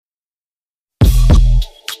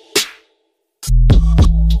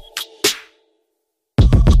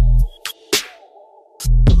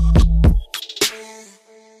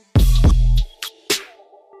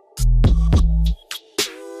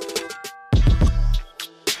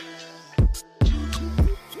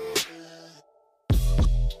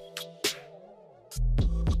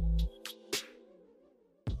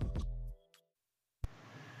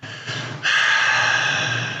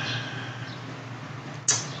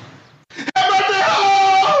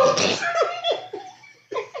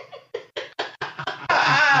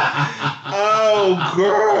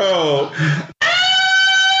girl.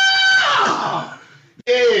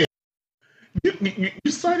 Yeah.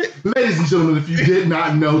 You started? Ladies and gentlemen, if you did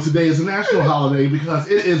not know, today is a national holiday because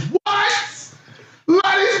it is what?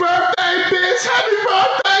 Lottie's birthday, bitch! Happy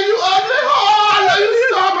birthday, you ugly whore! I love you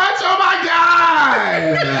so much, oh my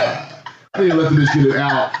God! I need to let the bitch get it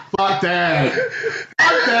out. Fuck that.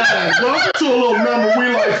 Fuck that. Welcome to a little number we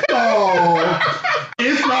like, oh,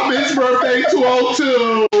 it's my bitch birthday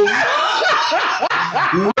 202.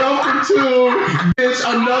 Welcome to, bitch,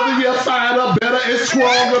 another year finer, better and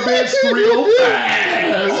stronger, bitch, real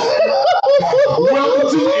fast. Welcome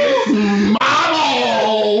to It's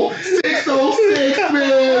Model 606,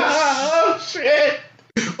 bitch. Oh, shit.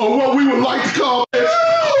 Or what we would like to call, bitch,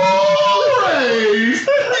 raise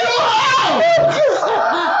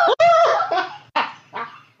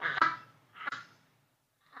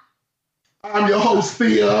I'm your host,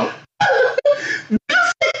 Thea.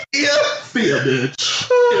 Thea, bitch.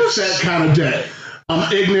 It's that kind of day.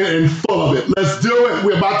 I'm ignorant and full of it. Let's do it.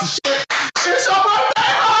 We're about to shit. It's your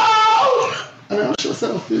birthday, ho! Announce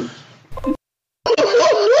yourself, bitch. Well,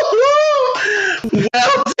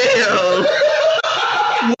 damn.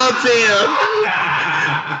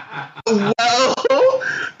 Well,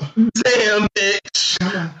 damn, bitch.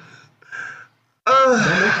 Come on.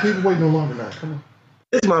 Don't make people wait no longer now. Come on.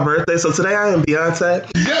 It's my birthday, so today I am Beyonce.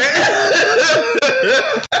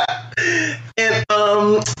 And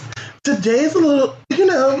today's a little,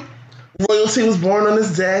 royalty was born on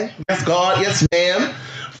this day. Yes, God, yes, ma'am.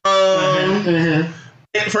 And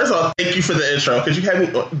first of all, thank you for the intro because you had me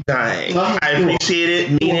dying. I appreciate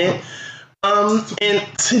it, mean it. And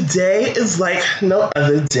today is like no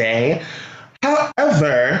other day.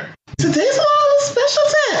 However, today's a little special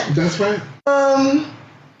day. That's right.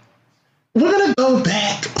 We're gonna go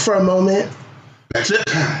back for a moment. Back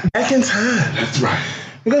in time. That's right.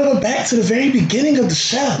 We're gonna go back to the very beginning of the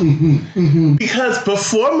show. Because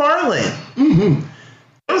before Marlon,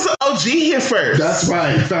 there was an OG here first. That's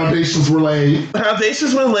right. Foundations were laid.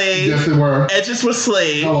 Yes, they were. Edges were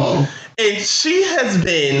slayed. Hello. And she has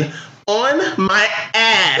been on my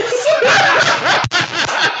ass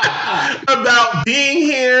about being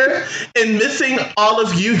here and missing all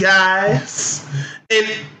of you guys. And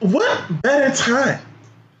what better time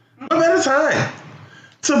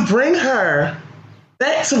to bring her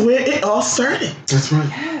back to where it all started. That's right.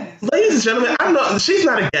 Yes. Ladies and gentlemen, I know she's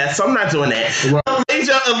not a guest, so I'm not doing that. Right.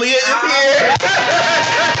 Major Aaliyah is here.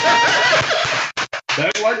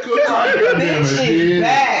 That's like good time. Bitch is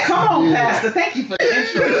back. Come on, Pastor. Thank you for the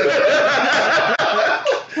intro.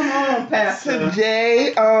 Come on, Pastor.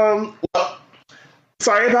 Today, well,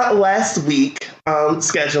 sorry about last week,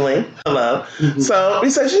 scheduling. Hello. So we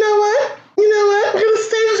said, you know what? We're gonna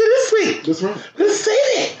save it this week. That's right. We're gonna save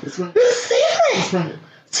it. That's right. We're gonna save it. That's right.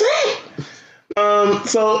 That's right.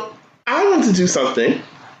 So I want to do something.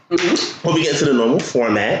 When we get into the normal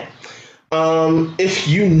format. If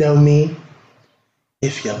you know me,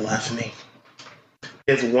 if you love me,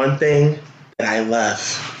 there's one thing that I love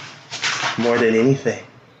more than anything.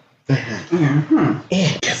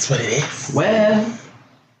 And guess what it is? Well,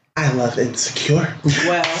 I love Insecure.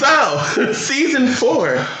 well. So, season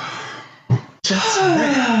 4 just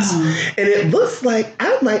wrapped. And it looks like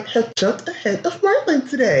I might have jumped ahead of Marlon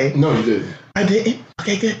today. No, you didn't. I didn't?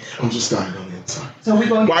 Okay, good. I'm just dying on the inside. So we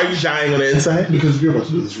going. Why are you dying on the inside? Because we're about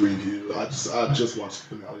to do this review. I just watched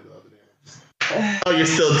the finale the other day. Oh, you're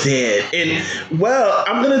still dead. And, well,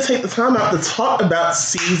 I'm going to take the time out to talk about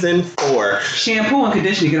season 4. Shampoo and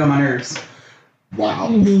conditioner get on my nerves. Wow.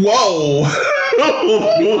 Whoa.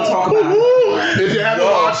 We gonna talk about it. If you haven't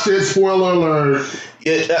watched it, spoiler alert.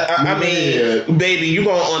 Yeah, I mean, baby, you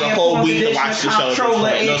going on a whole week to watch the show. Controller, No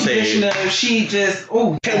air conditioner. She just.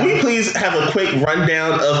 Oh. Can we please have a quick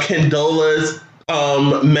rundown of Condola's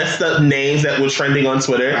messed up names that were trending on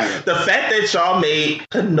Twitter? Right. The fact that y'all made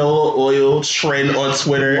canola oil trend on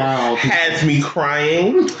Twitter has me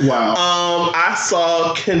crying. Wow. I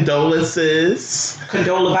saw condolences.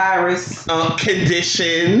 Condola virus.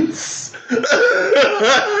 Conditions.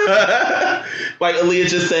 Like Aaliyah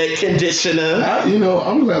just said, conditioner.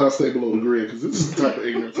 I'm glad I stayed below the grid because this is the type of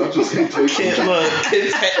ignorance I just can't take.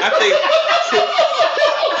 I think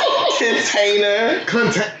container.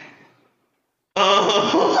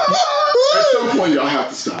 At some point, y'all have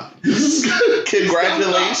to stop.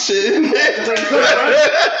 Congratulations.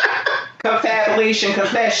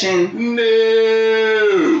 Confession.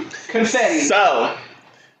 No. Confetti. So,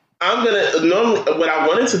 I'm gonna normally what I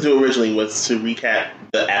wanted to do originally was to recap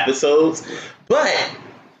the episodes, but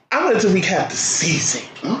I wanted to recap the season.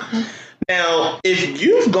 Okay. Now, if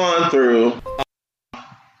you've gone through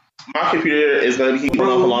My computer is going to keep going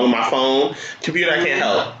off along with my phone. Computer, I can't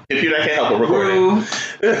help. But recording.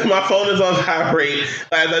 My phone is on vibrate.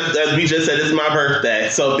 As we just said, this is my birthday.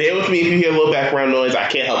 So bear with me if you hear a little background noise. I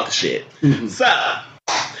can't help the shit. Mm-hmm. So,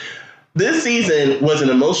 this season was an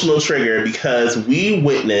emotional trigger because we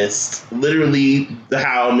witnessed literally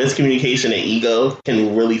how miscommunication and ego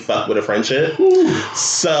can really fuck with a friendship.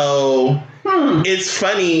 So, it's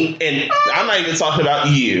funny, and I'm not even talking about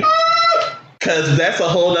you. Because that's a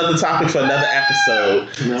whole other topic for another episode.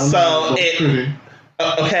 No, so,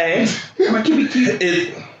 okay.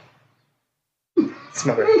 It's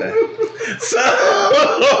my birthday. So,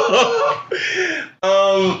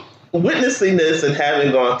 witnessing this and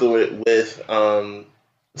having gone through it with,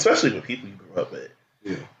 especially with people you grew up with,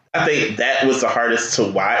 I think that was the hardest to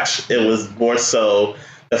watch. It was more so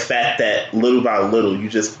the fact that little by little, you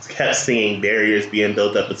just kept seeing barriers being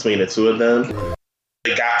built up between the two of them.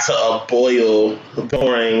 It got to a boil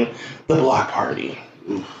during the block party.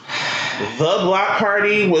 The block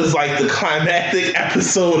party was like the climactic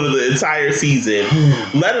episode of the entire season,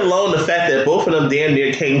 let alone the fact that both of them damn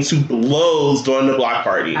near came to blows during the block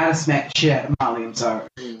party. I'd have smacked shit out of Molly, I'm sorry.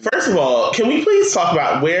 First of all, can we please talk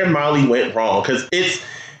about where Molly went wrong? Because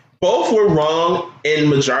both were wrong in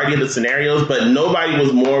majority of the scenarios, but nobody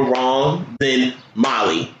was more wrong than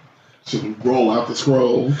Molly. Should roll out the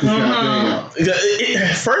scroll.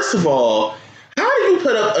 First of all, how do you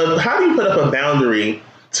put up a boundary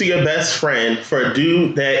to your best friend for a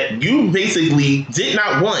dude that you basically did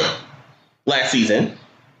not want last season?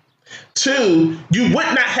 2, you would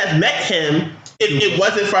not have met him if it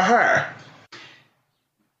wasn't for her.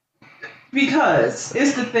 Because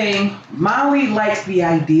it's the thing, Molly likes the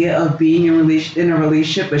idea of being in a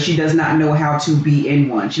relationship, but she does not know how to be in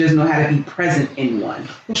one. She doesn't know how to be present in one.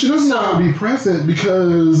 She doesn't know how to be present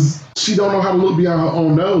because she don't know how to look beyond her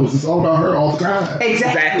own nose. It's all about her all the time.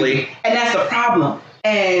 Exactly. And that's the problem.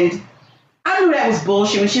 And I knew that was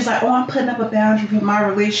bullshit when she's like, I'm putting up a boundary for my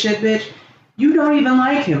relationship, bitch. You don't even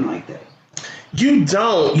like him like that. You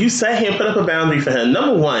don't. You sat here and put up a boundary for him.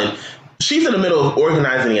 Number one, she's in the middle of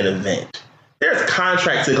organizing an event. There's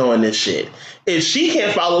contracts that go in this shit. If she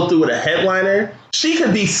can't follow through with a headliner, she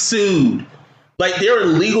could be sued. Like,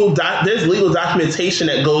 there's legal documentation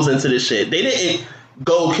that goes into this shit. They didn't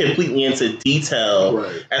go completely into detail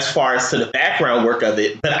as far as to the background work of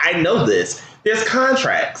it, but I know this. There's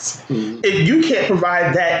contracts. Mm-hmm. If you can't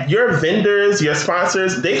provide that, your vendors, your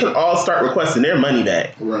sponsors, they can all start requesting their money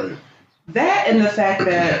back. Right. That and the fact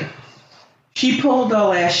that she pulled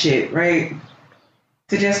all that shit, right?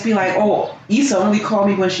 To just be like, Issa only called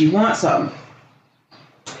me when she wants something.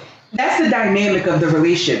 That's the dynamic of the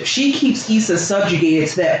relationship. She keeps Issa subjugated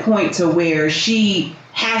to that point to where she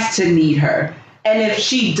has to need her. And if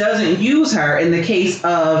she doesn't use her, in the case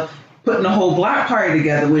of putting a whole block party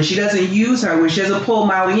together, when she doesn't use her, when she doesn't pull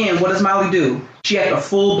Molly in, what does Molly do? She has a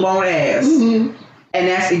full-blown ass. Mm-hmm. And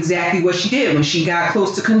that's exactly what she did when she got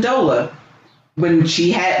close to Condola. When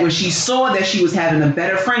she saw that she was having a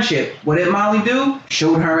better friendship, what did Molly do?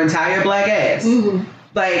 Showed her entire black ass. Mm-hmm.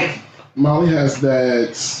 Like, Molly has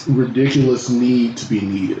that ridiculous need to be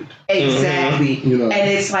needed. Exactly. Mm-hmm. You know? And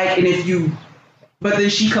it's like, but then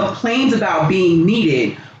she complains about being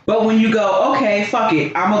needed. But when you go, okay, fuck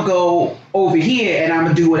it, I'm going to go over here and I'm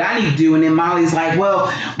going to do what I need to do. And then Molly's like, well,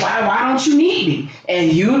 why don't you need me?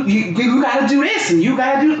 And you got to do this and you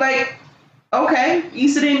got to do, like, okay,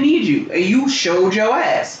 Issa didn't need you, and you showed your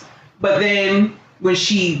ass. But then when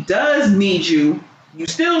she does need you, you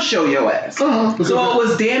still show your ass. Uh-huh. So it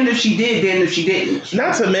was damned if she did, damned if she didn't.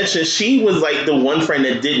 Not to mention, she was like the one friend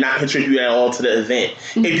that did not contribute at all to the event.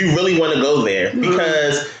 Mm-hmm. If you really want to go there,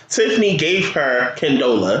 because Tiffany gave her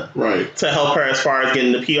Condola to help her as far as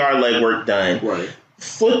getting the PR legwork done. Right.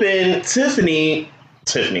 Flipping Kelly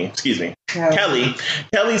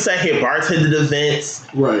sat here bartended events.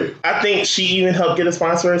 Right. I think she even helped get a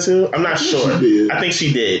sponsor or two. I'm not sure. I think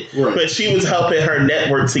she did. Right. But she was helping her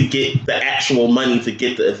network to get the actual money to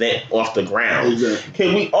get the event off the ground. Exactly.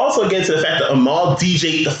 Can we also get to the fact that Amal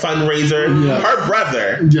DJ'd the fundraiser? Yes. Her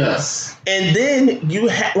brother. Yes. And then you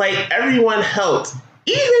had, everyone helped.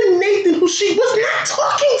 Even Nathan, who she was not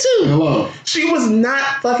talking to. Hello. She was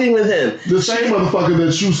not fucking with him. The same motherfucker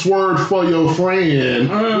that you swerved for your friend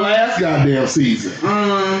last goddamn season.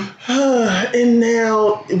 And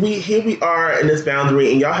now here we are in this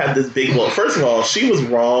boundary, and y'all have this big one. First of all, she was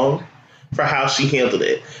wrong for how she handled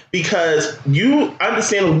it. Because you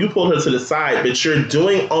understand when you pulled her to the side, but you're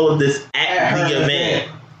doing all of this at the event.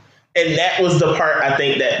 And that was the part, I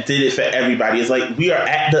think, that did it for everybody. It's like, we are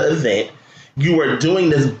at the event. you are doing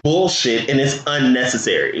this bullshit and it's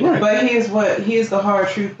unnecessary. Right. But here's the hard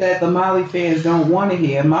truth that the Molly fans don't want to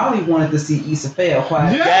hear. Molly wanted to see Issa fail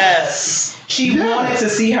quiet. Yes. She wanted to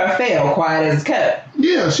see her fail quiet as kept.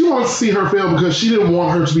 Yeah, she wanted to see her fail because she didn't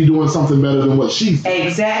want her to be doing something better than what she's doing.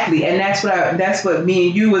 Exactly. And that's what me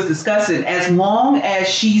and you was discussing. As long as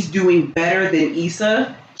she's doing better than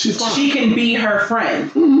Issa, she can be her friend.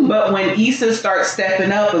 Mm-hmm. But when Issa starts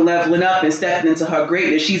stepping up and leveling up and stepping into her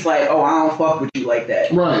greatness, she's like, oh, I don't fuck with you like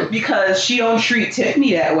that. Right. Because she don't treat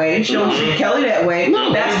Tiffany that way. She don't treat Kelly that way.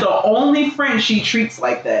 No. That's the only friend she treats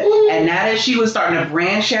like that. Mm-hmm. And now that she was starting to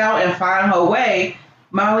branch out and find her way,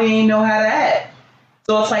 Molly ain't know how to act.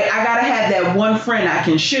 So it's like, I gotta have that one friend I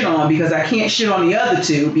can shit on because I can't shit on the other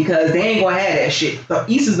two because they ain't gonna have that shit. So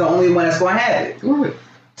Issa's the only one that's gonna have it. Right.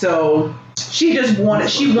 So she wanted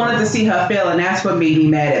to see her fail, and that's what made me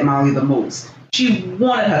mad at Molly the most. She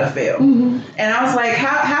wanted her to fail. Mm-hmm. And I was like,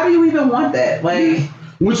 how do you even want that? Like,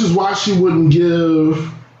 which is why she wouldn't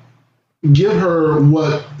give her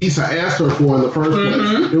what Issa asked her for in the first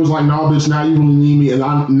place. It was like, no, bitch, now you really need me, and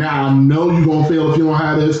now I know you're gonna fail if you don't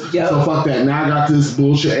have this. Yep. So fuck that. Now I got this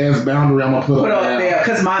bullshit ass boundary I'm gonna put up there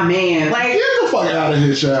because my man, like, get the fuck out of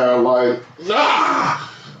here, child. Like,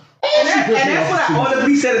 And that's what I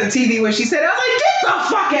audibly said at the TV when she said, I was like, get the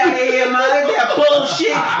fuck out of here, man. That bullshit.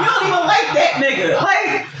 You don't even like that nigga.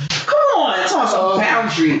 Like, come on. It's on some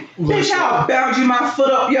boundary. Bitch, I'll boundary my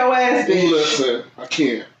foot up your ass, bitch. Listen, I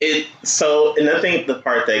can't. And I think the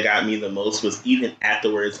part that got me the most was even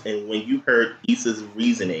afterwards, and when you heard Issa's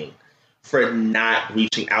reasoning for not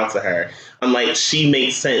reaching out to her, I'm like, she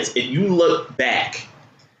makes sense. If you look back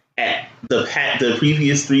at the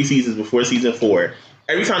previous 3 seasons before season 4,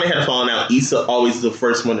 every time they had a falling out, Issa always the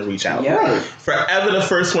first one to reach out. Yeah. Forever the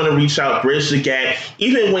first one to reach out, bridge the gap,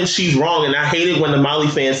 even when she's wrong. And I hated when the Molly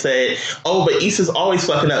fans said, oh, but Issa's always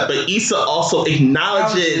fucking up. But Issa also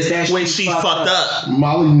acknowledges when she fucked up.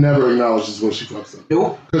 Molly never acknowledges when she fucks up.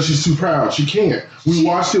 Nope. Because she's too proud. She can't. We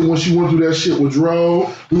watched it when she went through that shit with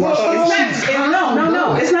Dro. No.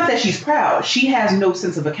 It's not that she's proud. She has no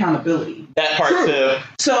sense of accountability. That part too.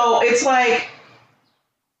 So it's like,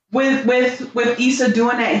 With Issa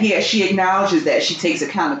doing that, yeah, she acknowledges that she takes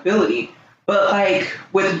accountability. But like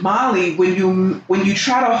with Molly, when you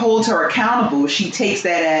try to hold her accountable, she takes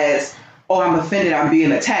that as, oh, I'm offended, I'm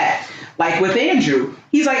being attacked. Like with Andrew,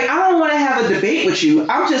 he's like, I don't want to have a debate with you.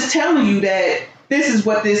 I'm just telling you that this is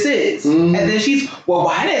what this is. Mm-hmm. And then she's, well,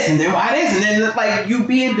 why this? And then why this? And then like you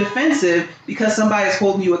being defensive because somebody's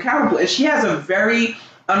holding you accountable. And she has a very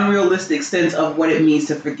unrealistic sense of what it means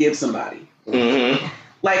to forgive somebody. Mm-hmm.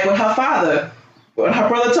 Like with her father, when her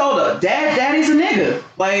brother told her, Daddy's a nigga.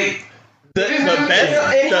 Like the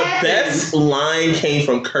best line came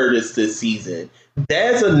from Curtis this season.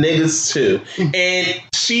 Dad's a niggas too. And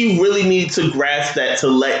she really needed to grasp that to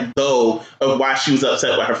let go of why she was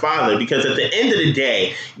upset with her father. Because at the end of the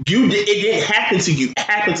day, it didn't happen to you. It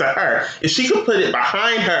happened to her. If she could put it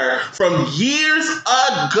behind her from years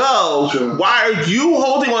ago, sure. Why are you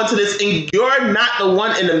holding on to this and you're not the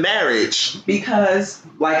one in the marriage? Because,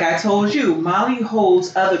 like I told you, Molly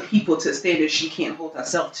holds other people to standards she can't hold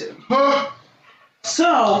herself to.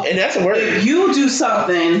 So, and that's a word. If you do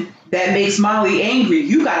something that makes Molly angry,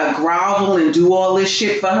 you gotta grovel and do all this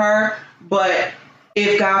shit for her. But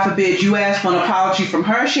if, God forbid, you ask for an apology from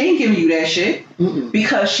her, she ain't giving you that shit. Mm-mm.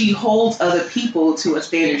 Because she holds other people to a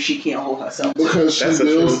standard she can't hold herself to. Because she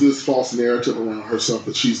builds this false narrative around herself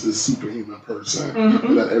that she's this superhuman person.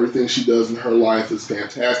 Mm-hmm. That everything she does in her life is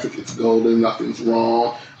fantastic, it's golden, nothing's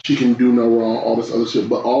wrong, she can do no wrong, all this other shit.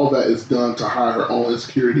 But all that is done to hide her own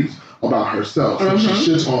insecurities about herself. So she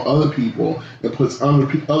shits on other people and puts other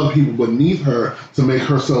people beneath her to make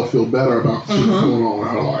herself feel better about the shit that's going on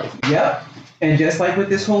in her life. Yep. And just like with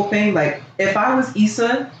this whole thing, like if I was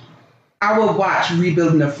Issa, I would watch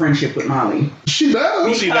rebuilding a friendship with Molly. She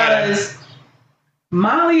does. Because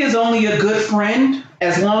Molly is only a good friend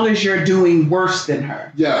as long as you're doing worse than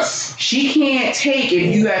her. Yes. She can't take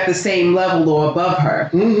if you at the same level or above her.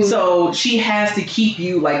 Mm-hmm. So she has to keep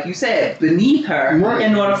you, like you said, beneath her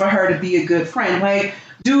in order for her to be a good friend. Like,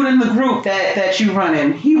 dude in the group that you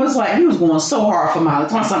running, he was going so hard for Molly.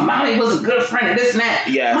 Talking about Molly was a good friend and this and that.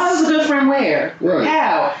 Yes. Molly's a good friend where? Right.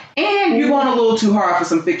 How? And you're going a little too hard for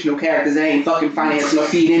some fictional characters that ain't fucking financing or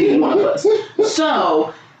feeding any one of us.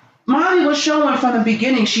 So Molly was showing from the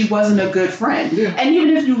beginning she wasn't a good friend. Yeah. And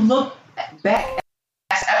even if you look back at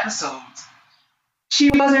past episodes,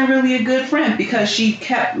 she wasn't really a good friend because she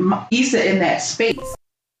kept Issa in that space.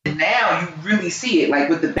 And now you really see it, like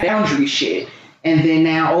with the boundary shit. And then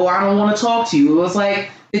now, I don't want to talk to you. It was like,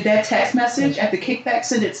 did that text message at the kickback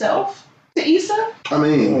send itself to Issa? I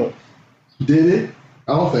mean, Did it?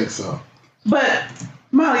 I don't think so. But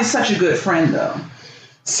Molly's such a good friend, though.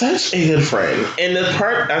 Such a good friend. And the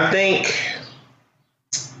part, I think,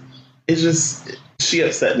 it's just, she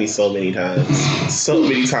upset me so many times. So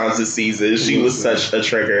many times this season. She was such a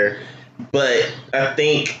trigger. But I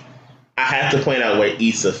think I have to point out where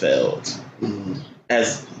Issa failed.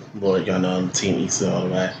 As, Lord, y'all know I'm Team Issa all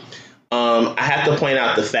the way. I have to point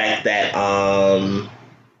out the fact that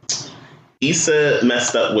Issa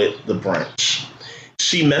messed up with the brunch.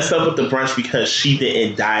 She messed up with the brunch because she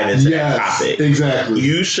didn't dive into that topic. Exactly.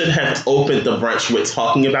 You should have opened the brunch with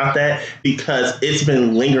talking about that because it's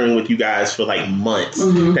been lingering with you guys for like months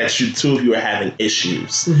that you two of you are having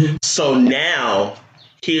issues. So now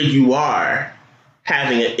here you are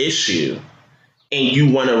having an issue and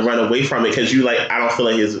you want to run away from it because you like, I don't feel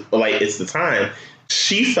like it's the time.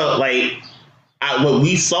 She felt like what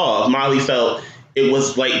we saw, Molly felt it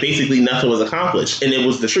was like basically nothing was accomplished. And it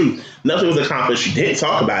was the truth. Nothing was accomplished. You didn't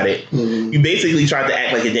talk about it. You basically tried to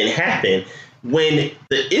act like it didn't happen. When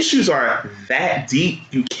the issues are that deep,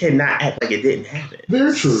 you cannot act like it didn't happen.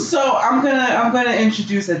 Very true. So I'm gonna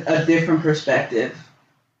introduce a different perspective.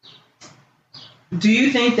 Do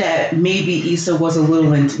you think that maybe Issa was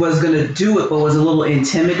gonna do it, but was a little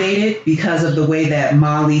intimidated because of the way that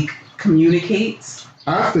Molly communicates?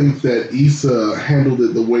 I think that Issa handled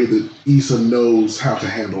it the way that Issa knows how to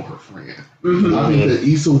handle her friend. I think that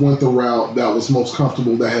Issa went the route that was most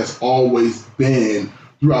comfortable, that has always been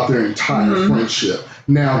throughout their entire friendship.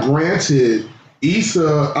 Now, granted,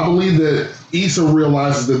 Issa, I believe that Issa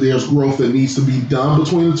realizes that there's growth that needs to be done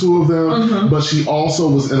between the two of them, but she also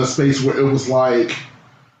was in a space where it was like,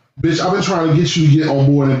 bitch, I've been trying to get you to get on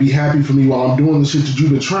board and be happy for me while I'm doing the shit that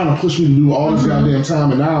you've been trying to push me to do all this goddamn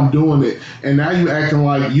time, and now I'm doing it, and now you acting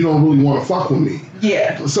like you don't really want to fuck with me.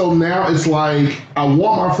 Yeah. So now it's like, I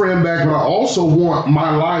want my friend back, but I also want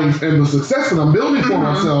my life and the success that I'm building for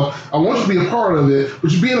myself. I want you to be a part of it,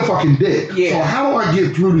 but you're being a fucking dick. Yeah. So how do I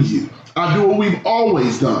get through to you? I do what we've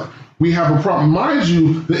always done. We have a problem. Mind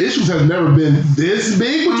you, the issues have never been this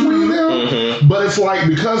big between them, but it's like,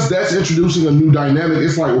 because that's introducing a new dynamic,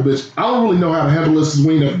 it's like, well, bitch, I don't really know how to handle this because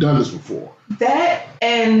we ain't never done this before. That,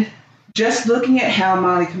 and just looking at how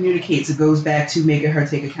Molly communicates, it goes back to making her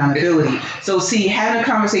take accountability. So see, having a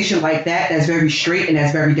conversation like that, that's very straight and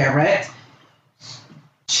that's very direct,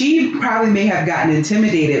 she probably may have gotten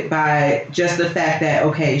intimidated by just the fact that,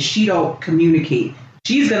 okay, she don't communicate.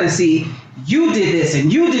 She's going to see, you did this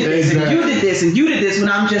and you did this and you did this and you did this, when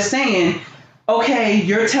I'm just saying, okay,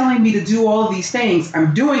 you're telling me to do all of these things,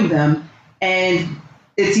 I'm doing them, and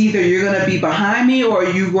it's either you're going to be behind me or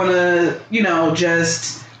you want to,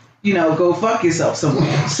 just, go fuck yourself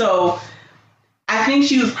somewhere. So I think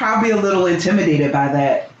she was probably a little intimidated by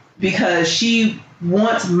that because she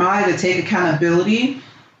wants Molly to take accountability,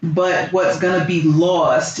 but what's going to be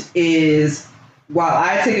lost is, while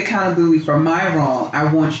I take accountability for my wrong, I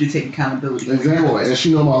want you to take accountability for yours. And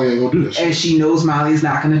she knows Molly ain't gonna do this. And she knows Molly's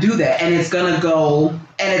not gonna do that. And it's gonna go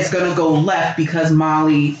left because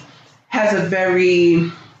Molly has a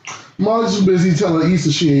very... Molly's too busy telling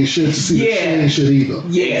Issa she ain't shit to see that she ain't shit either.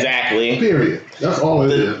 Yeah. Exactly. Period. That's all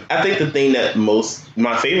it is. I think the thing that my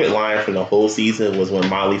favorite line from the whole season was when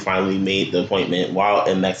Molly finally made the appointment while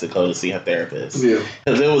in Mexico to see her therapist. Yeah.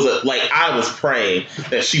 Because it was I was praying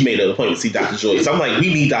that she made an appointment to see Dr. Joyce. I'm like,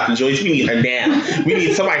 we need Dr. Joyce. We need her now. We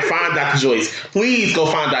need somebody find Dr. Joyce. Please go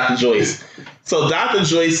find Dr. Joyce. So Dr.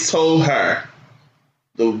 Joyce told her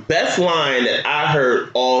the best line that I heard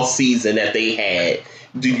all season that they had.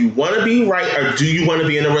 Do you want to be right or do you want to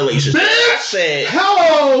be in a relationship? Bitch! I said,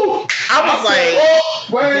 hello! I was like,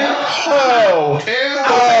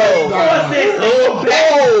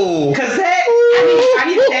 because I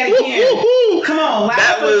need that again. Come on,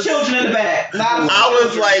 loud for the children in the back. I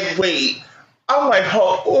was like, wait. I'm like, and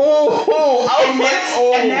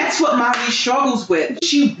that's what Molly struggles with.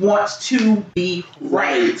 She wants to be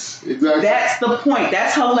right. Exactly. That's the point.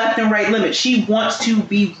 That's her left and right limit. She wants to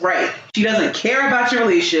be right. She doesn't care about your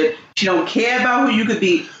relationship. She don't care about who you could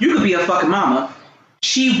be. You could be a fucking mama.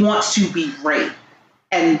 She wants to be right.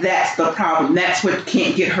 And that's the problem. That's what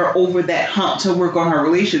can't get her over that hump to work on her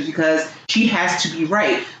relationship, because she has to be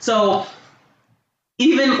right. So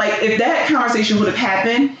even if that conversation would have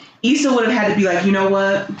happened, Issa would have had to be like, you know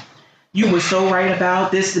what? You were so right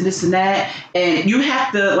about this and this and that. And you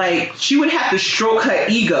have to, she would have to stroke her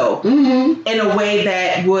ego in a way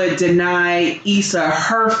that would deny Issa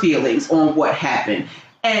her feelings on what happened.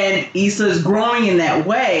 And Issa's growing in that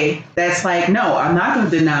way. That's like, no, I'm not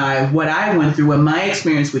going to deny what I went through and my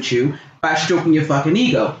experience with you by stroking your fucking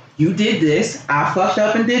ego. You did this. I fucked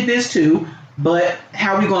up and did this too. But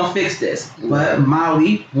how we gonna fix this? But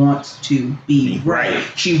Molly wants to be right.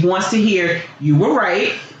 She wants to hear you were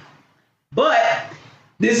right, but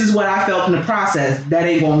this is what I felt in the process. That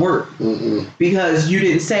ain't gonna work because you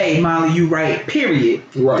didn't say, Molly, you right. Period.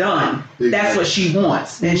 Right. Done. Exactly. That's what she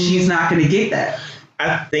wants, and she's not gonna get that.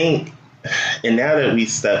 I think, and now that we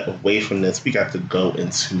step away from this, we got to go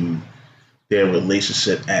into their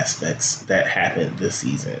relationship aspects that happened this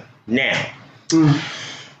season. Now.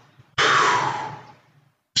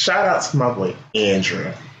 Shout out to my boy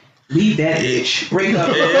Andrew. Leave that bitch. Break up.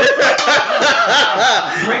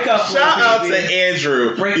 Break up. Shout out to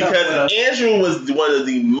Andrew because Andrew was one of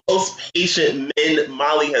the most patient men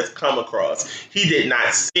Molly has come across. He did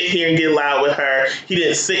not sit here and get loud with her. He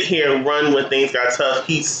didn't sit here and run when things got tough.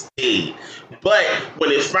 He stayed. But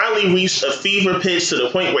when it finally reached a fever pitch to the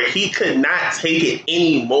point where he could not take it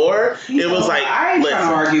anymore, it was like, I ain't trying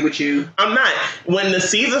to argue with you. I'm not. When the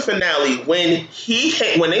season finale, when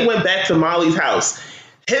they went back to Molly's house,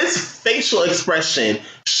 his facial expression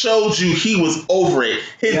showed you he was over it.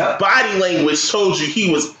 His body language showed you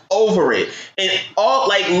he was over it. And all,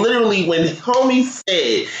 like, literally when homie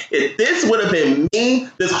said, if this would have been me,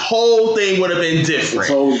 this whole thing would have been different.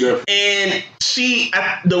 So different. And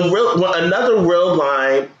another real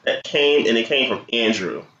line that came, and it came from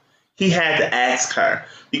Andrew. He had to ask her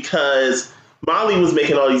because Molly was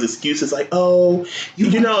making all these excuses like, oh,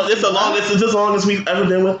 you know, it's the longest we've ever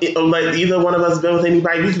been with, like, either one of us been with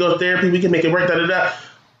anybody. We can go to therapy. We can make it work, da-da-da.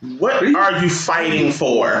 What are you fighting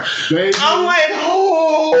for? Baby. I'm like,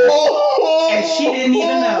 oh. And she didn't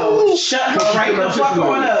even know. Shut her right the fuck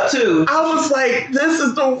on up, too. I was like,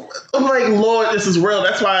 I'm like, Lord, this is real.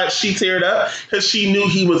 That's why she teared up, because she knew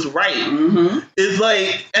he was right. It's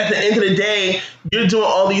like, at the end of the day, you're doing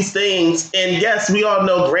all these things. And yes, we all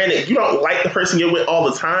know, granted, you don't like the person you're with all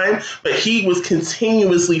the time, but he was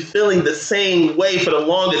continuously feeling the same way for the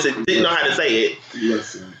longest and didn't know how to say it.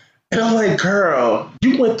 Listen. And I'm like, girl,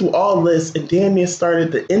 you went through all this and damn near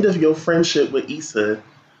started the end of your friendship with Issa.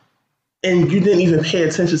 And you didn't even pay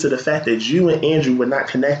attention to the fact that you and Andrew were not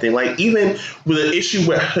connecting. Like, even with an issue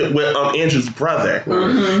with Andrew's brother,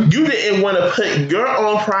 you didn't want to put your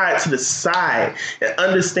own pride to the side and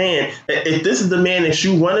understand that if this is the man that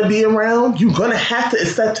you want to be around, you're going to have to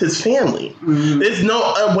accept his family. There's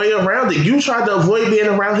no way around it. You tried to avoid being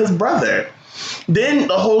around his brother. Then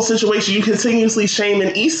the whole situation, you continuously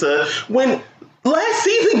shaming Issa when last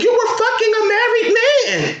season you were fucking a married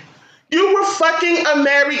man. You were fucking a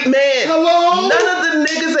married man. Hello? None of the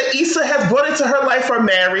niggas that Issa has brought into her life are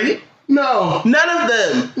married. No. None of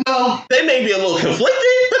them. No. They may be a little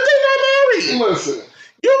conflicted, but they're not married. Listen.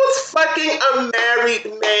 You was fucking a married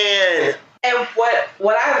man. And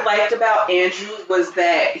what I liked about Andrew was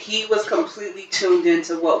that he was completely tuned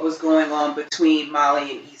into what was going on between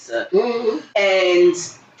Molly and Issa. And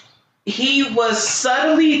he was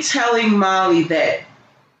subtly telling Molly that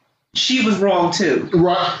she was wrong too.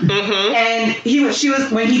 Right. And when she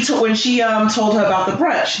told her about the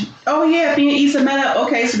brunch. Oh yeah, me and Issa met up.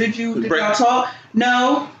 Okay, so did y'all talk?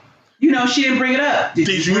 No. You know, she didn't bring it up.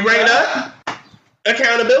 Did you bring it up?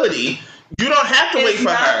 Accountability. You don't have to wait for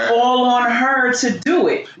her. It's not all on her to do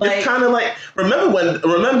it. Like, it's kind of like, remember,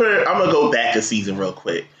 I'm going to go back a season real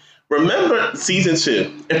quick. Remember season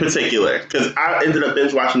 2 in particular, because I ended up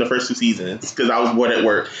binge watching the first 2 seasons because I was bored at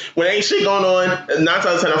work. When ain't shit going on, 9 times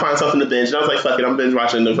out of 10 I find something to binge, and I was like, fuck it, I'm binge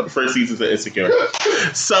watching the first seasons of Insecure.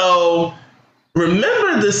 So,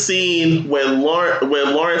 remember the scene when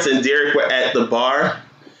Lawrence and Derek were at the bar,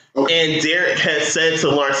 and Derek had said to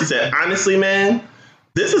Lawrence, he said, honestly, man,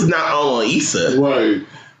 this is not all on Issa. Right.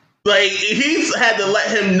 Like, he's had to let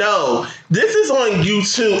him know, this is on you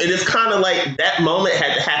too. And it's kind of like that moment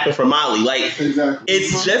had to happen for Molly. Like,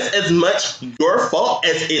 it's just as much your fault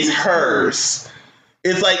as it's hers.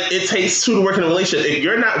 It's like, it takes 2 to work in a relationship. If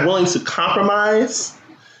you're not willing to compromise,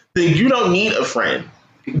 then you don't need a friend.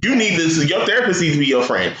 You need this. Your therapist needs to be your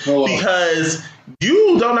friend. Because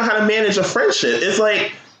you don't know how to manage a friendship. It's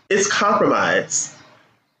like, it's compromise.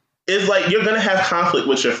 It's like you're going to have conflict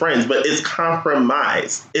with your friends, but it's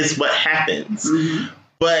compromise. It's what happens.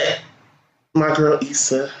 But my girl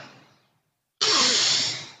Issa.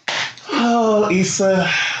 Oh, Issa,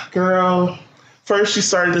 girl. First, she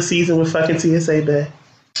started the season with fucking TSA Bay.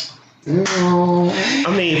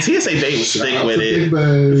 I mean, TSA Bay was thick with it.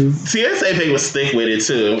 TSA Bay was thick with it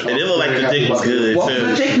too, and it looked like the dick was good too.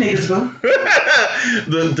 The dick niggas, bro.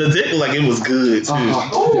 the dick looked like it was good too.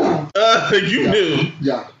 You knew.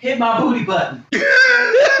 Yeah. Hit my booty button.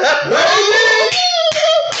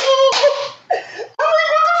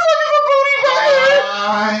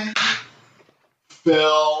 I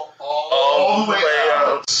fell all the way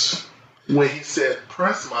out. when he said,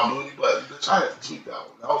 "Press my booty button," bitch, I had to tweet that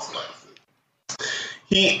one. That was classic.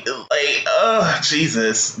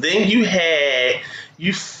 Jesus. Then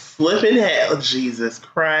you flipping hell, Jesus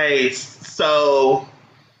Christ. So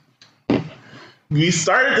we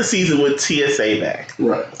started the season with TSA back.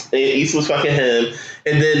 Right. And Issa was fucking him.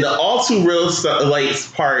 And then the all too real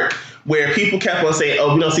part where people kept on saying,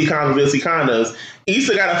 "Oh, we don't see condoms, we don't see condoms."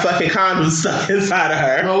 Issa got a fucking condom stuck inside of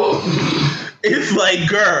her. Oh. It's like,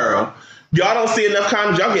 girl, y'all don't see enough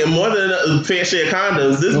condoms. Y'all get more than a fair share of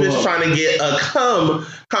condoms. This bitch trying to get a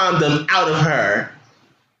condom out of her.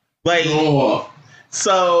 Like,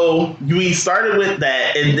 so we started with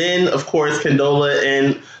that. And then, of course, Condola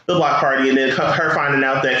and the block party. And then her finding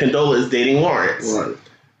out that Condola is dating Lawrence. Right.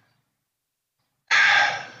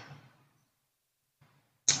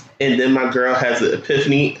 And then my girl has an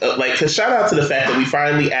epiphany. Cause shout out to the fact that we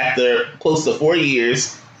finally, after close to 4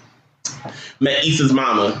 years, met Issa's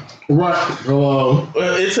mama. Right. Hello.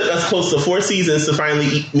 It took us close to 4 seasons to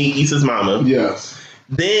finally meet Issa's mama. Yes.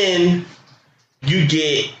 Then you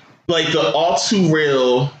get like the all too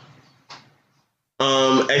real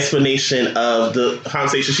explanation of the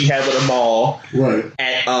conversation she had with Amal. Right.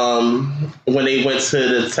 At when they went to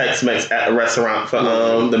the Tex-Mex restaurant for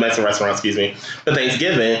the Mexican restaurant, for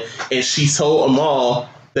Thanksgiving, and she told Amal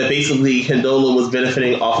that basically Condola was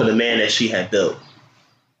benefiting off of the man that she had built.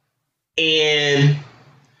 And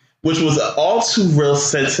which was an all too real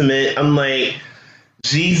sentiment. I'm like,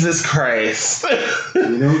 Jesus Christ.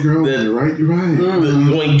 You know, girl, you're right.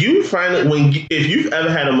 When you if you've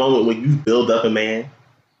ever had a moment when you build up a man,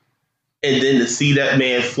 and then to see that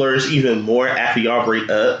man flourish even more after y'all break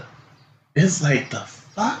up, it's like, the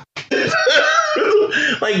fuck?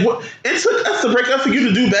 Like, what? It took us to break up for you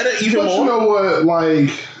to do better even more? You know what?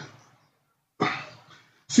 Like,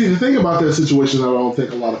 see, the thing about that situation that I don't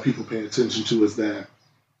think a lot of people pay attention to is that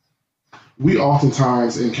we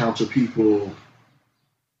oftentimes encounter people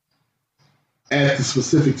at the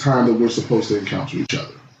specific time that we're supposed to encounter each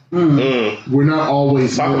other. Mm-hmm. We're not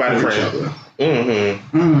always talk about each other.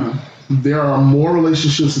 Mm-hmm. Mm-hmm. There are more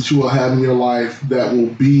relationships that you will have in your life that will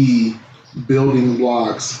be building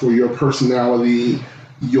blocks for your personality,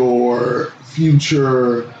 your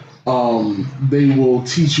future. They will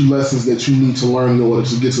teach you lessons that you need to learn in order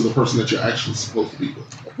to get to the person that you're actually supposed to be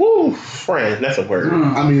with. Woo, friend, that's a word.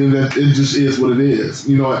 I mean, it just is what it is,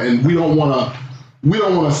 you know. And we don't want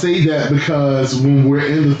to say that because when we're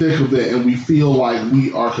in the thick of it and we feel like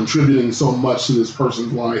we are contributing so much to this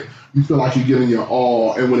person's life, you feel like you're giving your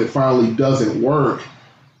all, and when it finally doesn't work,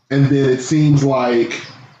 and then it seems like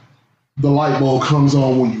the light bulb comes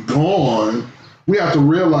on when you're gone, we have to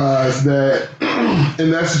realize that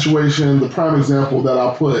in that situation, the prime example that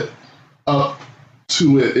I'll put up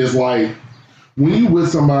to it is like, when you with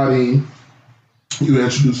somebody, you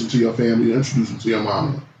introduce them to your family, you introduce them to your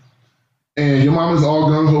mama. And your mama's all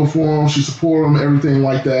gung-ho for them, she support them, everything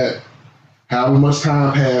like that. However much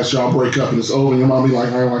time passed, y'all break up and it's over, and your mama be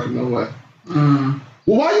like, I ain't like it no way.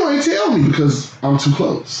 Well, why you ain't tell me? Because I'm too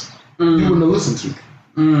close. You wouldn't have listened to me.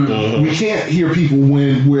 We can't hear people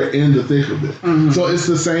when we're in the thick of it. So it's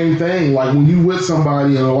the same thing. Like when you with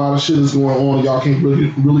somebody and a lot of shit is going on, y'all can't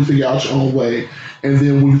really figure out your own way. And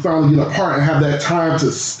then when you finally get apart and have that time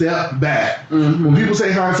to step back, when people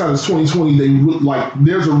say hindsight is 20/20, they like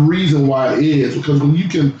there's a reason why it is, because when you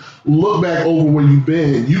can look back over where you've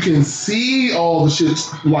been, you can see all the shit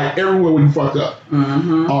like everywhere where you fucked up.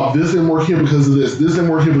 Oh, this didn't work here because of this. This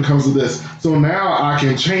didn't work here because of this. So now I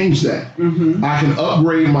can change that. I can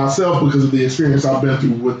upgrade myself because of the experience I've been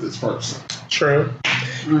through with this person. True.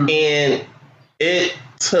 And it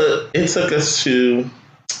took us to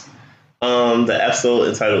the episode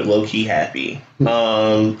entitled Low Key Happy,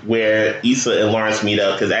 where Issa and Lawrence meet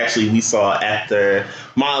up, because actually we saw after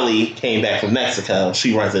Molly came back from Mexico,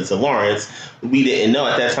 she runs into Lawrence. We didn't know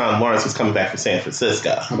at that time Lawrence was coming back from San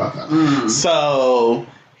Francisco. How about that? So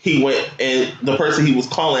he went, and the person he was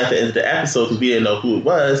calling at the end of the episode, because we didn't know who it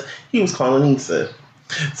was, he was calling Issa.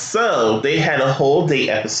 So they had a whole date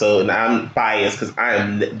episode, and I'm biased because I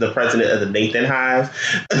am the president of the Nathan Hive.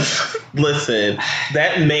 Listen,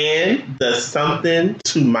 that man does something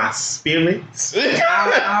to my spirits.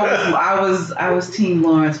 I was Team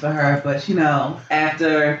Lawrence for her, but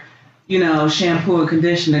after shampoo and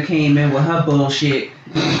conditioner came in with her bullshit,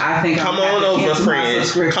 I think Come on over, friend.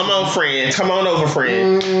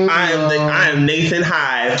 I am Nathan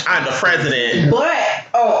Hive. I'm the president.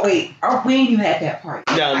 But we ain't even at that part.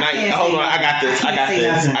 No, hold on. I got this. Because I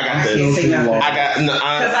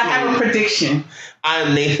have a prediction.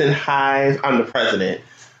 I'm Nathan Hive. I'm the president.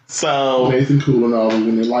 So Nathan cool and all, but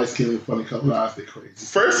when they're light skinned and funny colored eyes, they crazy.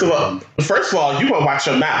 First of all, you gonna watch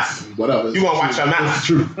your mouth. Whatever. You gonna watch your mouth. It's the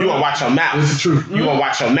truth. You gonna watch your mouth. It's the truth. You gonna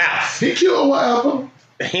watch your mouth. He cute or whatever.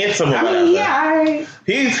 Handsome or I whatever. mean, yeah.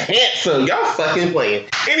 He's handsome. Y'all fucking playing.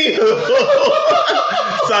 Anywho,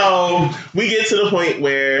 so we get to the point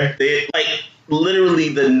where they literally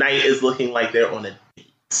the night is looking like they're on a date,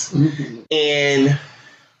 and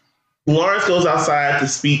Lawrence goes outside to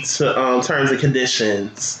speak to terms and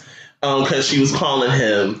conditions because she was calling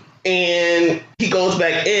him, and he goes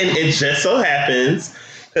back in. It just so happens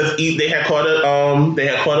because they had caught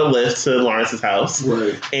a lift to Lawrence's house,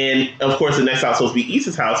 right? And of course, the next house was supposed to be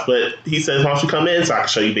Issa's house, but he says, "Why don't you come in so I can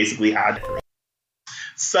show you basically how I decorate."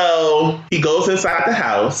 So he goes inside the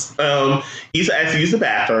house. Issa asks to use the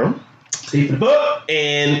bathroom,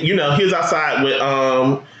 and he was outside with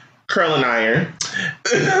curling iron.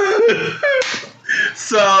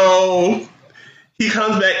 So he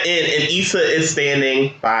comes back in, and Issa is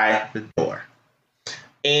standing by the door,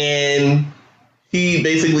 and he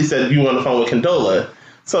basically said, "You on the phone with Condola?"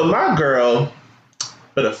 So my girl,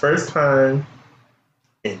 for the first time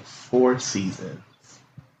in 4 seasons,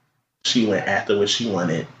 she went after what she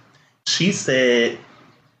wanted. She said,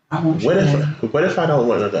 "What if I don't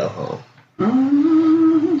want to go home?"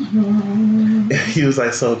 Mm-hmm. He was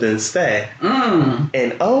like, "So then stay."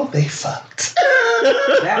 And they fucked.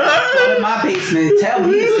 That was in my basement. Tell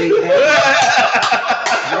me to say that.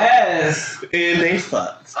 Yes. And they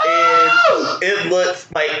fucked. And it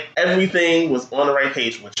looked like everything was on the right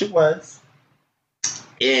page, which it was.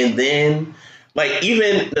 And then,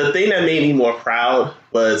 even the thing that made me more proud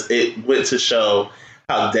was it went to show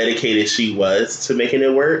how dedicated she was to making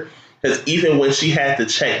it work. Because even when she had to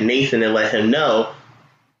check Nathan and let him know,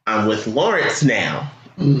 I'm with Lawrence now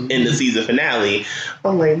in the season finale,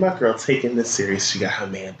 I'm like, my girl taking this serious. She got her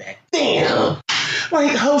man back. Damn.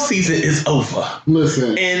 Whole season is over.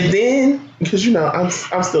 Listen. And then, because, I'm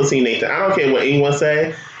still seeing Nathan. I don't care what anyone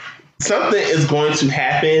say. Something is going to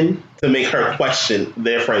happen to make her question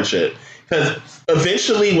their friendship. Because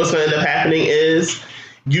eventually what's going to end up happening is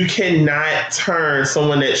you cannot turn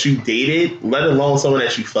someone that you dated, let alone someone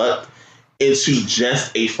that you fucked, into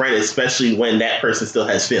just a friend, especially when that person still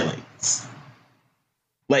has feelings.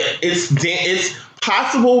 It's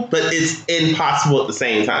possible, but it's impossible at the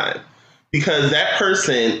same time. Because that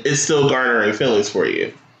person is still garnering feelings for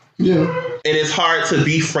you. Yeah. And it's hard to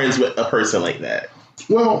be friends with a person like that.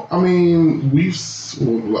 Well, I mean, can't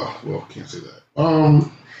say that.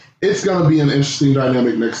 It's going to be an interesting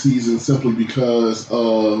dynamic next season simply because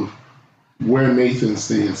of where Nathan's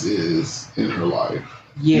stance is in her life.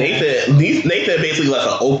 Yeah. Nathan basically left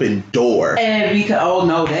an open door. And we could,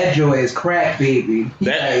 that joy is crack, baby.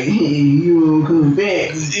 You will come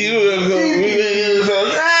back. You will come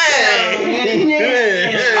back.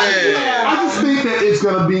 I just think that it's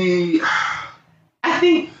going to be... I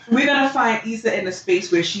think we're going to find Issa in a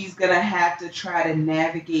space where she's going to have to try to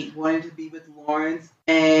navigate wanting to be with Lawrence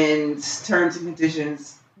and terms and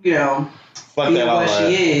conditions, being what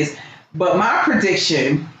she is. But my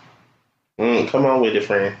prediction... come on with it,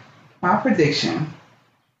 friend. My prediction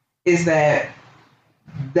is that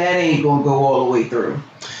ain't going to go all the way through.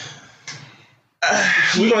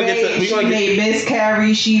 She may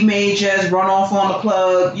miscarry. She may just run off on the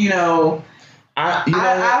plug.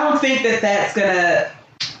 I don't think that's gonna.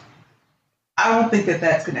 I don't think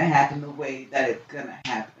that's gonna happen the way that it's gonna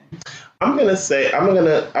happen. I'm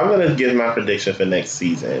gonna give my prediction for next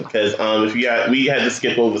season because we had to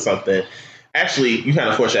skip over something. Actually, you kind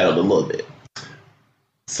of foreshadowed a little bit.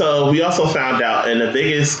 So we also found out, and the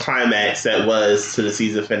biggest climax that was to the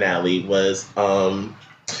season finale was Lawrence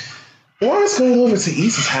going over to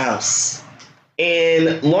Issa's house.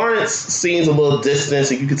 And Lawrence seems a little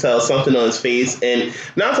distant, and you can tell something on his face. And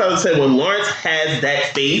 9 times out of 10, when Lawrence has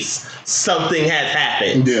that face, something has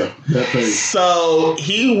happened. Yeah, that face. So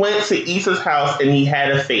he went to Issa's house, and he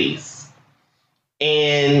had a face.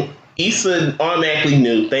 And Issa automatically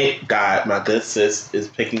knew, thank God, my good sis is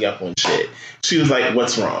picking up on shit. She was like,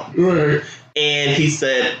 what's wrong? Right. And he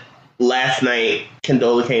said, last night,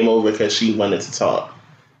 Condola came over because she wanted to talk.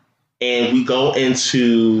 And we go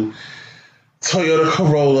into Toyota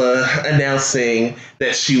Corolla announcing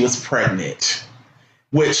that she was pregnant.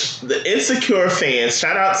 Which the Insecure fans,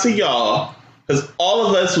 shout out to y'all, because all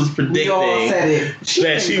of us was predicting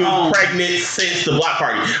that she was pregnant since the block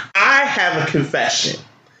party. I have a confession.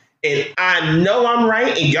 And I know I'm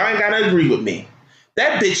right, and y'all ain't gotta agree with me.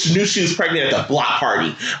 That bitch knew she was pregnant at the block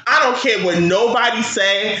party. I don't care what nobody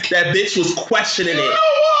say. That bitch was questioning it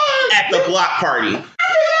at the block party.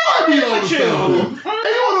 I be on something. And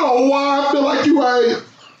you wanna know why I feel like you ain't?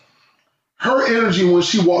 her energy when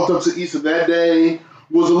she walked up to Issa that day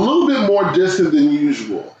was a little bit more distant than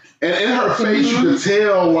usual. And in her face, you could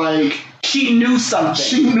tell, like... She knew something.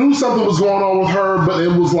 She knew something was going on with her, but it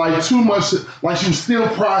was, like, too much... Like, she was still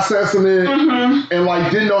processing it and,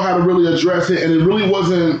 like, didn't know how to really address it. And it really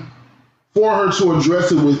wasn't for her to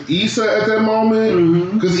address it with Issa at that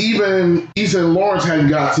moment. Because even Issa and Lawrence hadn't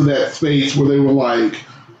got to that space where they were, like,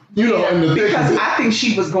 you know, in the thick of it. Because I think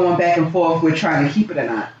she was going back and forth with trying to keep it or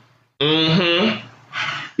not.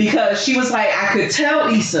 Because she was like, I could tell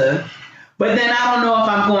Issa, but then I don't know if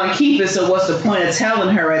I'm going to keep it, so what's the point of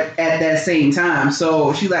telling her at that same time?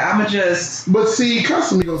 So she's like, I'm going to just... But see,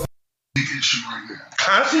 Casamigos is a big issue right now.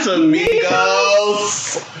 Casamigos.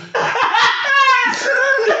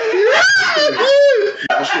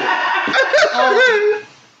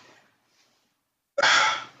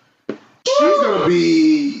 She's going to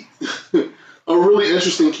be a really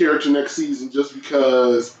interesting character next season just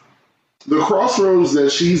because the crossroads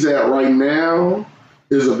that she's at right now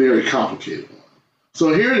is a very complicated one.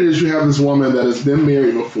 So here it is, you have this woman that has been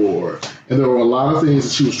married before, and there were a lot of things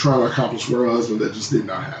that she was trying to accomplish with her husband that just did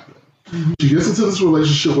not happen. She gets into this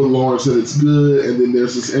relationship with Lawrence and it's good, and then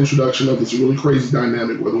there's this introduction of this really crazy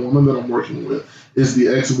dynamic where the woman that I'm working with is the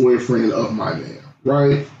ex-boyfriend of my man.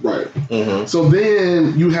 Right? Right. So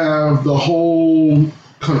then you have the whole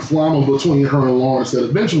conflammation between her and Lawrence that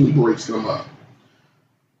eventually breaks them up.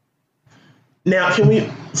 Now, can we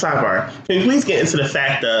please get into the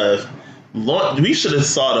fact of we should have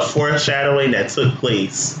saw the foreshadowing that took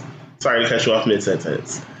place. Sorry to cut you off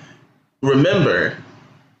mid-sentence. Remember,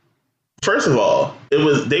 first of all, they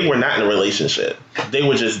were not in a relationship. They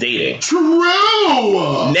were just dating. True!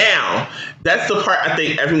 Now, that's the part I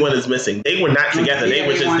think everyone is missing. They were not together. They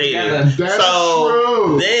were just dating. That's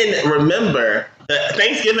true. Then remember, the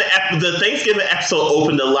Thanksgiving episode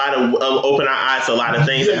opened our eyes to a lot of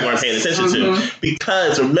things that we weren't paying attention to.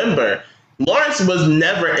 Because remember, Lawrence was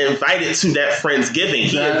never invited to that Friendsgiving.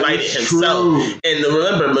 He invited himself. True. And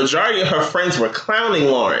remember, majority of her friends were clowning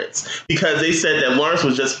Lawrence because they said that Lawrence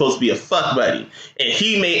was just supposed to be a fuck buddy.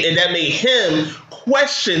 And that made him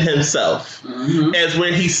question himself as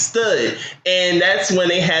where he stood. And that's when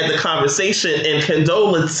they had the conversation and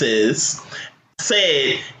condolences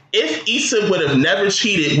said, if Issa would have never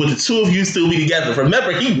cheated, would the two of you still be together?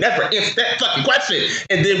 Remember, he never answered that fucking question.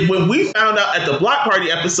 And then when we found out at the block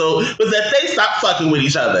party episode was that they stopped fucking with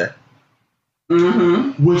each other.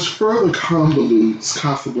 Which further convolutes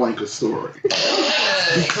Casablanca's story.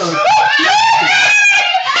 Because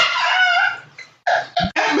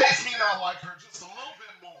that makes me not like her just a little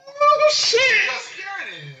bit more. Oh, shit. Because here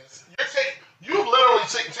it is. You've literally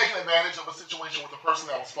taken advantage of a situation with the person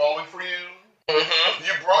that was falling for you.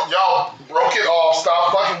 Y'all broke it off,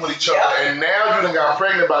 stopped fucking with each other, and now you done got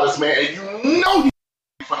pregnant by this man, and you know he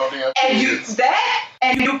for no damn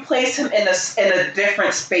and you place him in a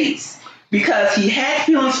different space because he had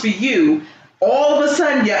feelings for you. All of a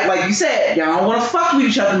sudden, like you said, y'all don't want to fuck with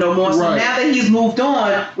each other no more. So now that he's moved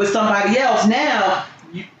on with somebody else, now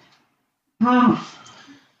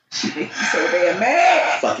she makes me so damn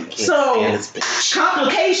mad. Fucking can't stand this bitch.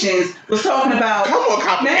 Complications was talking about. Come on,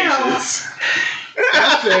 complications.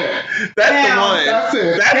 That's it. That's the one.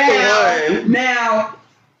 That's the one. Now,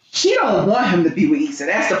 she don't want him to be with Issa.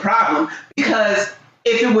 That's the problem. Because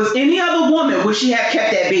if it was any other woman, would she have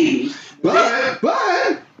kept that baby? But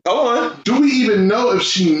go on. Do we even know if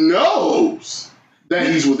she knows that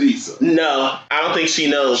he's with Issa? No, I don't think she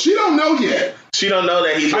knows. She don't know yet. She don't know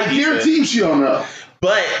that he's with Issa. I guarantee you she don't know.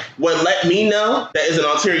 But what let me know that is an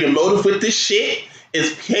ulterior motive with this shit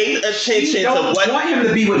is pay attention to what. Want him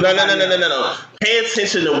to be with No. Pay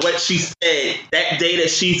attention to what she said that day that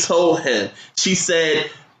she told him. She said,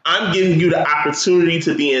 I'm giving you the opportunity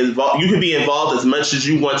to be involved. You can be involved as much as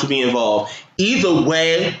you want to be involved. Either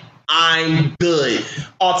way, I'm good.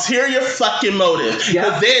 Ulterior fucking motive.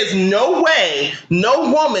 Because there's no way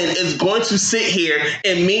no woman is going to sit here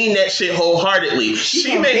and mean that shit wholeheartedly.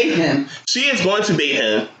 She may bait him. She is going to bait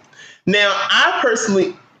him. Now, I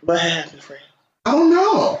personally... What happened, Frank? I don't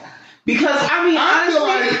know. Because, I feel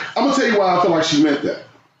like... I'm going to tell you why I feel like she meant that.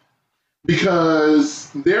 Because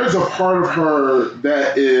there's a part of her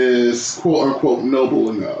that is, quote-unquote, noble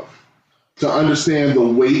enough to understand the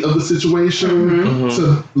weight of the situation,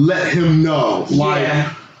 to let him know. Like,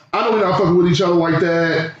 I know we're not fucking with each other like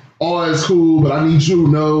that. All that's cool, but I need you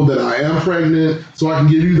to know that I am pregnant so I can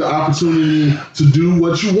give you the opportunity to do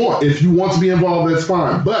what you want. If you want to be involved, that's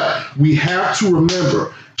fine. But we have to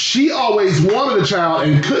remember, she always wanted a child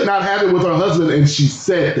and could not have it with her husband, and she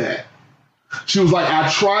said that. She was like, I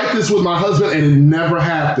tried this with my husband and it never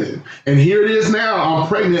happened. And here it is now. I'm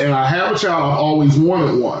pregnant and I have a child. I've always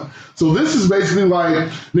wanted one. So this is basically like,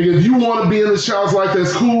 nigga, if you want to be in this child's life,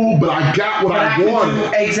 that's cool, but I got what I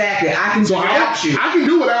wanted. Exactly. I can do without you. I can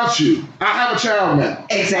do without you. I have a child now.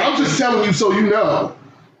 Exactly. I'm just telling you so you know.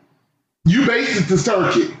 You basic this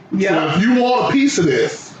turkey. Yeah. So if you want a piece of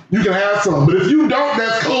this, you can have some. But if you don't,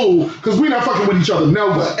 that's cool, because we're not fucking with each other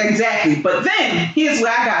no way. Exactly. But then, here's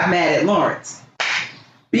where I got mad at Lawrence.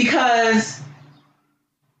 Because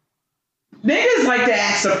niggas like to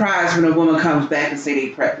act surprised when a woman comes back and say they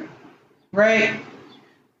pregnant. Right?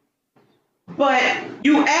 But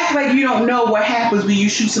you act like you don't know what happens when you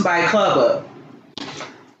shoot somebody club up.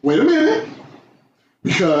 Wait a minute.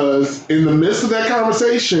 Because in the midst of that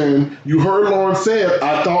conversation, you heard Lauren said,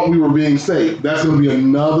 I thought we were being safe. That's going to be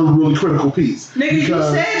another really critical piece. Nigga, you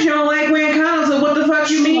said you don't like wearing condoms, so what the fuck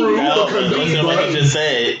you mean? No, listen to what he just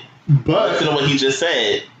said. Listen to what he just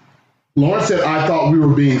said. Lauren said, I thought we were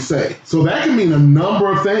being safe. So that can mean a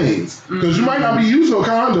number of things. Because you might not be using a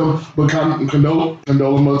condom, but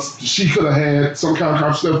Condola she could have had some kind of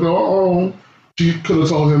contraceptive on her own. She could have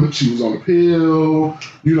told him she was on the pill,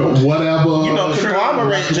 you know, whatever. You know,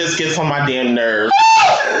 conglomerate just gets on my damn nerves.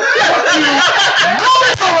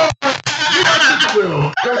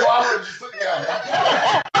 Conglomerate just took me out.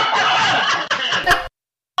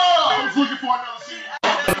 I was looking for another scene.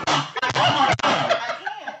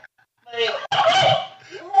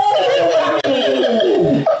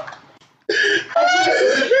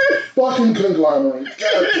 Fucking conglomerate.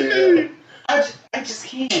 Goddamn. I just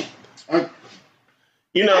can't.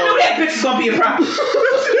 You know, I knew that bitch was gonna be a problem.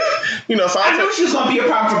 You know, I knew she was gonna be a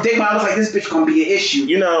problem from day one. I was like, this bitch gonna be an issue.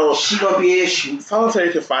 You know, she gonna be an issue.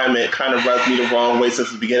 Solitary confinement kind of rubbed me the wrong way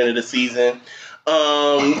since the beginning of the season.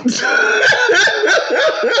 I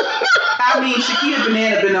mean, Shakita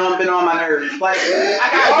Banana been on my nerves. Like, I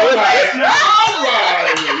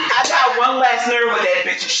got one last nerve with that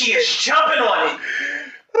bitch, and she is jumping on it.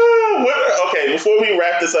 Okay, before we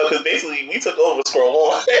wrap this up, because basically we took over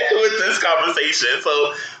Scroll On with this conversation.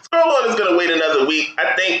 So Scroll On is going to wait another week.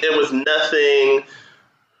 I think there was nothing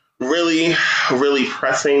really, really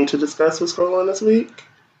pressing to discuss with Scroll On this week.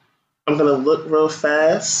 I'm going to look real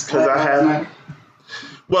fast because I have...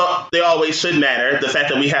 Well, they always should matter. The fact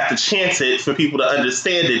that we have to chance it for people to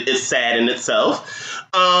understand it is sad in itself.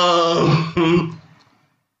 Did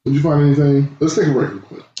you find anything? Let's take a break real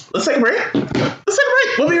quick. Let's take a break? Yeah. Let's take a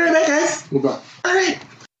break. We'll be right back, guys. We're back. All right.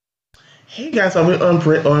 Hey, guys. We're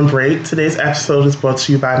on break. Today's episode is brought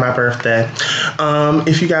to you by my birthday.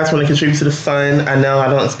 If you guys want to contribute to the fund, I know I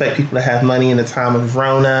don't expect people to have money in the time of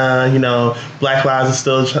Rona. You know, Black lives are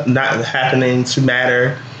still not happening to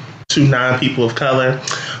matter to non-people of color.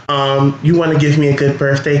 You want to give me a good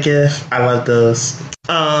birthday gift? I love those.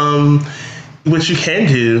 What you can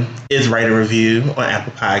do is write a review on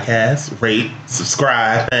Apple Podcasts, rate,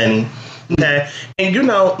 subscribe, honey. Okay? And you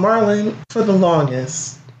know, Marlon, for the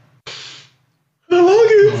longest.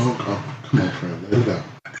 Oh, come on, friend. Let it out.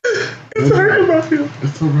 It's hurting my feelings.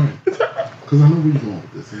 It's all right. Because I know where you're going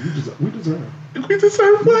with this. And we deserve. We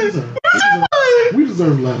deserve what? We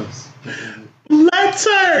deserve letters. Letters!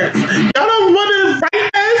 Y'all don't want to write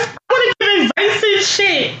us? I want to give advice and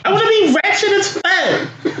shit. I want to be ratchet as fuck.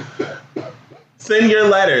 Send your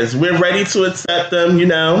letters. We're ready to accept them, you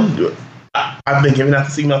know. I've been giving out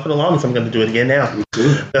this email for the longest. I'm going to do it again now.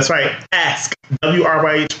 That's right. Ask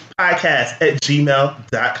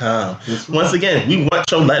WRYHpodcast@gmail.com. Once again, we want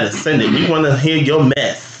your letters. Send it. We want to hear your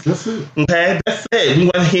mess. That's it. Okay? That's it. We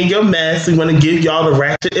want to hear your mess. We want to give y'all the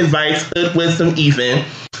ratchet advice, hood wisdom even,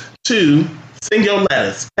 to send your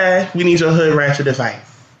letters. Okay? We need your hood ratchet advice.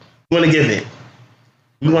 We want to give it.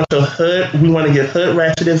 We want to give hood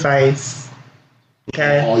ratchet advice.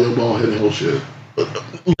 Okay? All your bald headed whole shit.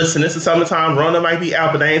 Listen, this is summertime. Rona might be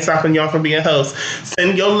out, but they ain't stopping y'all from being hosts.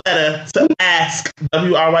 Send your letter to ask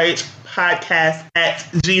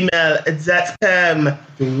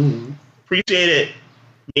WRYHpodcast@gmail.com. Appreciate it.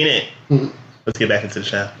 Mean it. Let's get back into the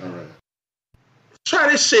show. All right. Try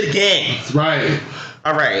this shit again. That's right.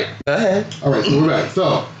 All right. Go ahead. All right, so we're back. So,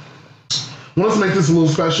 I wanted to make this a little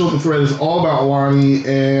special. The thread is all about Lonnie,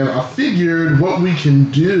 and I figured what we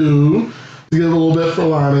can do to give a little bit for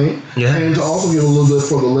Lonnie, and to also give a little bit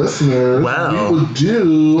for the listeners, we would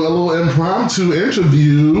do a little impromptu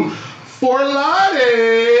interview for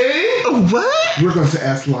Lonnie. What? We're going to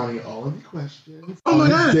ask Lonnie all of the questions on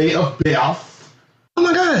his day of birth. Oh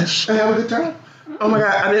my gosh. And have a good time. Oh my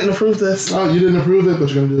God, I didn't approve this. Oh, you didn't approve it,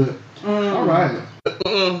 but you're going to do it. All right.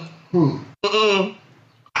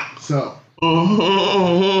 So,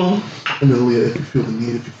 and then Aaliyah, if you feel the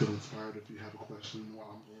need, if you feel inspired, if you have a question while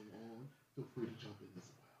I'm going on, feel free to jump in as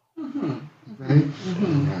well. Right?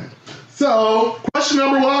 All right. So, question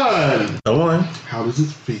number 1. Go on. How does it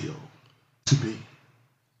feel to be?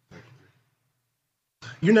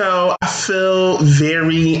 You know, I feel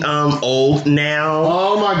very old now.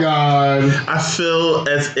 Oh my God. I feel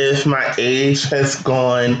as if my age has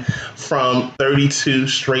gone from 32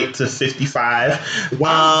 straight to 55.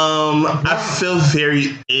 Wow. I feel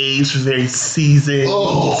very aged, very seasoned.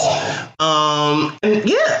 Oh. And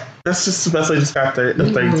yeah, that's just the best way to describe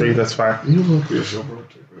 33. That's fine. You look, it's your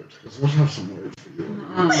birthday, bitch. Because we'll have some words for you.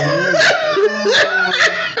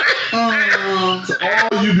 So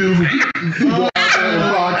all you do people out there in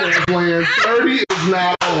podcast land, 30 is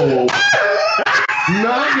not old.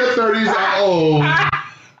 None of your 30s are old.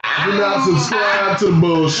 Do not subscribe to the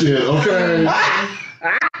bullshit, okay?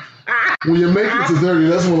 When you make it to 30,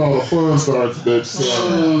 that's when all the fun starts, bitch.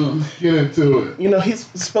 So get into it. You know, he's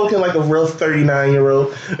spoken like a real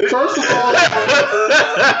 39-year-old. First of all,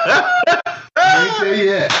 ain't there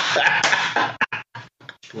yet.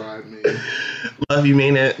 Right, man. Love you,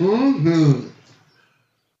 mean it. Mm-hmm.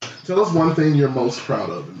 Tell us one thing you're most proud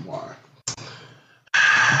of and why.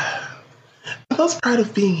 I'm most proud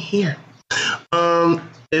of being here.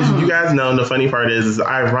 If you guys know, the funny part is it's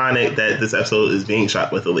ironic that this episode is being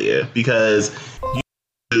shot with Aaliyah because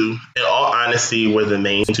you, in all honesty, were the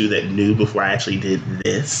main two that knew before I actually did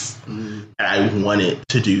this. And I wanted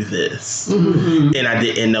to do this. And I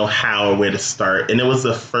didn't know how or where to start. And it was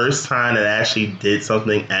the first time that I actually did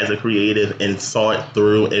something as a creative and saw it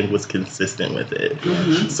through and was consistent with it.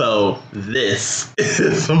 So this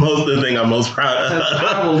is the thing I'm most proud of.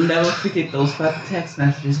 I will never forget those fucking text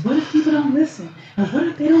messages. What if people don't listen? And what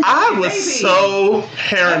if they don't I was so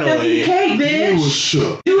paranoid. Okay, bitch. You was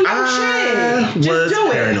shook. Do your shit. Just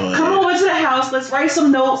do it. Come over to the house. Let's write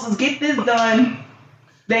some notes. Let's get this done.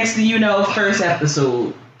 Next thing you know, first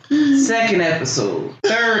episode, second episode,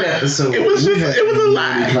 third episode. It was a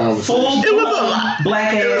lot. Full it was a lot.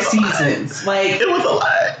 Black ass seasons. Like it was a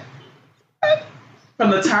lot.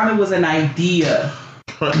 From the time it was an idea.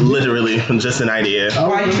 Literally, just an idea.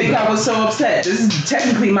 Why you think I was so upset? This is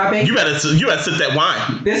technically my baby. You better sip that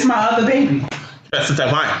wine. This is my other baby. You better sip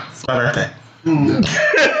that wine. It's my birthday. Yeah,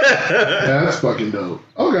 that's fucking dope.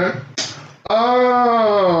 Okay.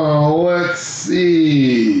 Oh, let's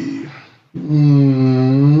see.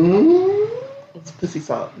 It's pussy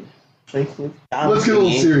salt. Let's get a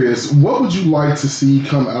little serious. What would you like to see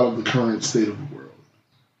come out of the current state of the world?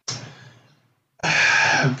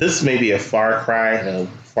 This may be a far cry and a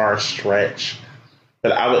far stretch,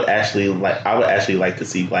 but I would actually like to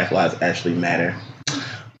see Black Lives actually matter.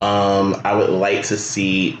 I would like to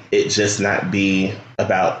see it just not be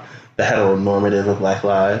about the heteronormative of Black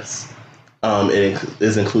lives. It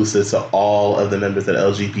is inclusive to all of the members of the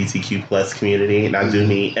LGBTQ plus community, and I do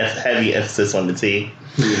need heavy emphasis on the T.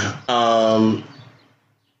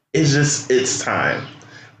 It's time.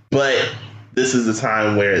 But this is the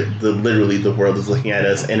time where literally the world is looking at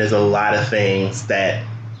us, and there's a lot of things that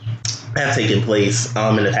have taken place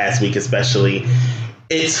in the past week, especially.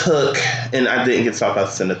 It took, and I didn't get to talk about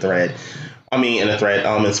this in the thread.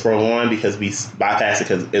 And scroll on because we bypassed it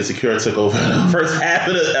because Insecure took over the first half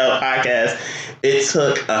of the podcast. It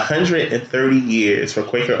took 130 years for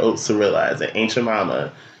Quaker Oats to realize that Ancient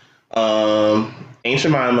Mama, Mrs.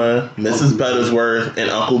 Buttersworth,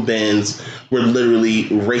 and Uncle Ben's were literally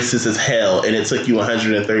racist as hell, and it took you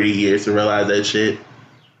 130 years to realize that shit.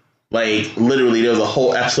 Like, literally, there was a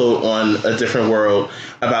whole episode on A Different World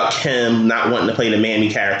about Kim not wanting to play the Mammy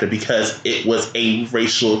character because it was a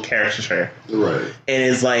racial caricature. Right. And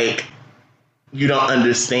it's like, you don't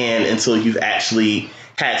understand until you've actually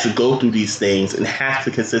had to go through these things and have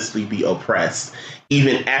to consistently be oppressed.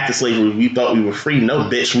 Even after slavery, we thought we were free. No,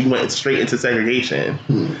 bitch, we went straight into segregation.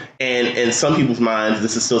 And in some people's minds,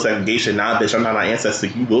 this is still segregation. Nah, bitch, I'm not my ancestor.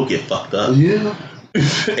 You will get fucked up. Yeah.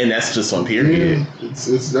 And that's just on period.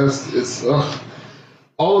 Yeah.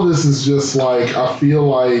 All of this is just like, I feel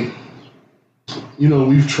like,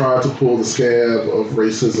 we've tried to pull the scab of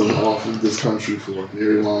racism off of this country for a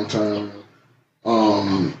very long time.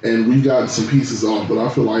 And we've gotten some pieces off, but I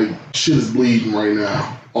feel like shit is bleeding right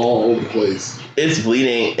now, all over the place. It's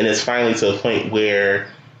bleeding, and it's finally to a point where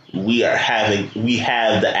we have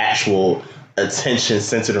the actual attention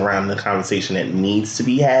centered around the conversation that needs to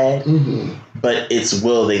be had. But it's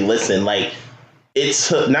will they listen? Like, it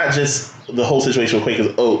took not just the whole situation with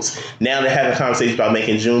Quaker Oats. Now they're having a conversation about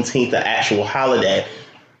making Juneteenth the actual holiday.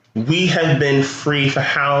 We have been free for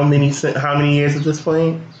how many years at this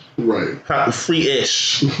point? Right.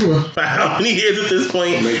 Free-ish. For how many years at this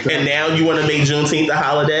point? And now you want to make Juneteenth a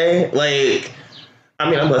holiday? Like,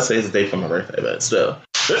 I'm going to say it's a day for my birthday, but still.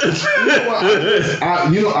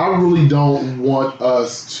 I really don't want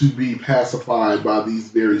us to be pacified by these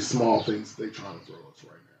very small things they trying to throw us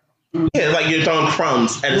right now. Yeah, like you're throwing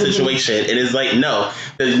crumbs at a situation. It is like, no,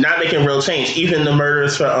 they're not making real change. Even the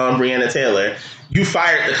murders for Breonna Taylor, you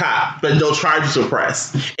fired the cop, but no charges were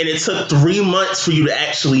pressed. And it took 3 months for you to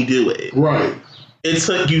actually do it. Right. It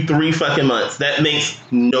took you 3 fucking months. That makes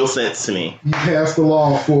no sense to me. You passed the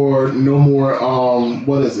law for no more,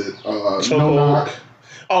 what is it? No knock.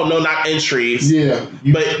 Oh, no knock entries. Yeah.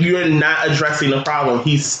 But you're not addressing the problem.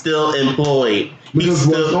 He's still employed. Because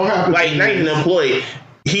He's still, like, not even employed.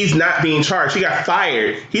 He's not being charged. He got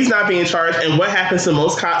fired. He's not being charged. And what happens to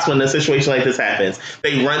most cops when a situation like this happens?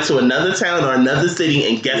 They run to another town or another city,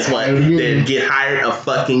 and guess what? They get hired a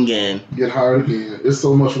fucking again. Get hired again. There's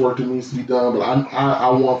so much work that needs to be done, but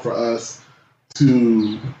I want for us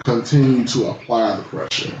to continue to apply the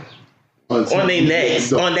pressure. On their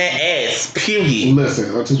necks, on their ass, period.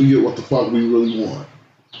 Listen, until we get what the fuck we really want.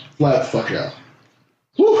 Flat the fuck out.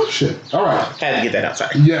 Whew, shit. All right. Had to get that out.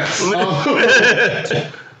 Sorry. Yes.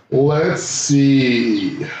 Let's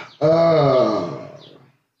see. Tell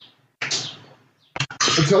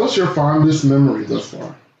us your fondest memory thus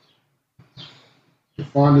far. Your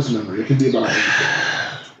fondest memory. It could be about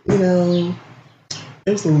anything.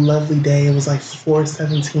 It was a lovely day. It was like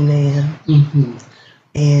 4:17 a.m. Mm-hmm.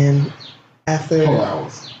 And after...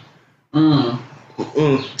 hours. And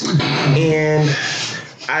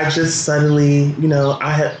I just suddenly,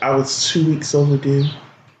 I was 2 weeks overdue.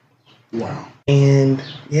 Wow. And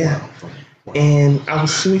yeah. Wow. And I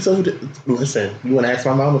was 2 weeks overdue. Listen, you want to ask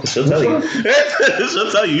my mama because she'll tell you.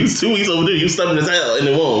 She'll tell you. You was 2 weeks overdue. You stubborn as hell in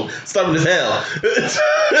the womb. Stubborn as hell.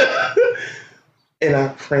 And I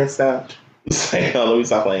pranced out. Like, oh, let me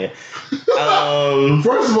stop playing.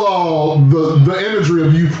 First of all, the imagery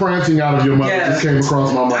of you prancing out of your mother just came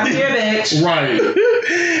across my mind. I'm here, bitch. Right.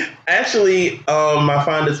 Actually, my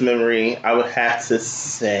fondest memory, I would have to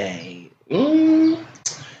say,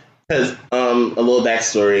 because a little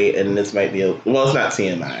backstory, and this might be it's not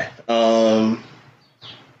TMI. A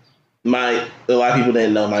lot of people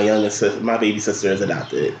didn't know my baby sister is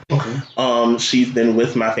adopted. Okay. She's been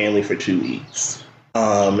with my family for 2 weeks.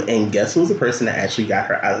 And guess who was the person that actually got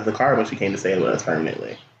her out of the car when she came to stay with us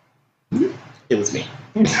permanently? It was me.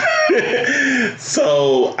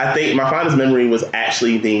 So I think my fondest memory was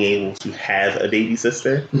actually being able to have a baby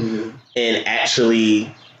sister and actually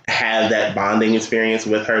have that bonding experience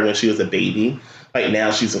with her when she was a baby. Like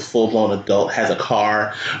now she's a full-blown adult, has a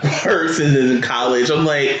car, works and is in college. I'm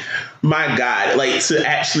like, my God, like to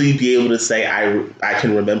actually be able to say I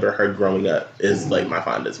can remember her growing up is like my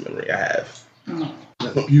fondest memory I have.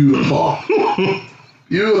 Beautiful.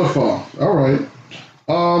 Beautiful. All right.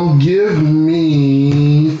 Give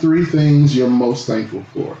me 3 things you're most thankful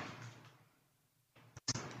for.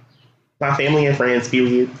 My family and friends,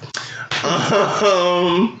 period.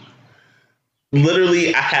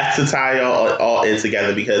 Literally, I have to tie y'all all in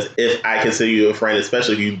together because if I consider you a friend,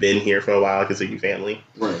 especially if you've been here for a while, I consider you family.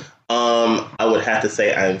 Right. I would have to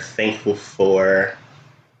say I'm thankful for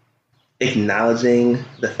acknowledging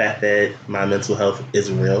the fact that my mental health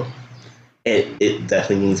is real. And it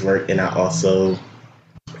definitely needs work. And I also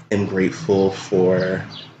am grateful for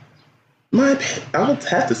I would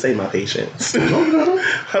have to say my patience.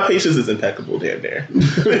 My patience is impeccable damn near.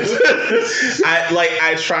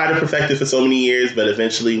 I try to perfect it for so many years, but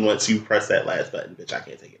eventually once you press that last button, bitch, I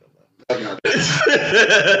can't take it no more. I got it.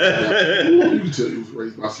 You can tell you was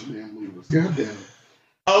raised by some damn Libras. God damn it.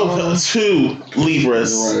 Oh, 2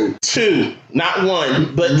 Libras. Right. 2. Not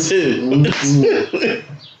 1, but 2.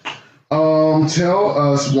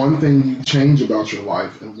 Tell us one thing you change about your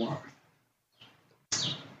life and why.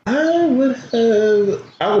 I would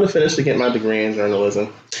have finished to get my degree in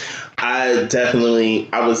journalism. I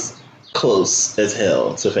was close as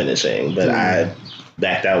hell to finishing, but I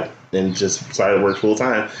backed out and just started work full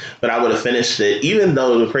time. But I would have finished it, even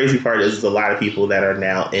though the crazy part is there's a lot of people that are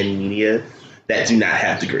now in media that do not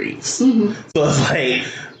have degrees. So it's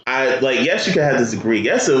yes, you can have this degree.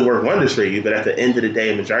 Yes, it'll work wonders for you. But at the end of the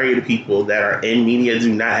day, majority of the people that are in media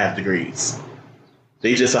do not have degrees.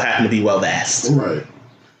 They just so happen to be well-versed. Right.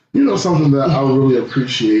 You know, something that I really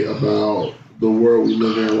appreciate about the world we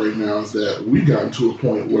live in right now is that we've gotten to a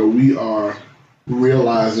point where we are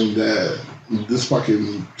realizing that this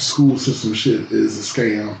fucking school system shit is a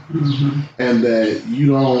scam, and that you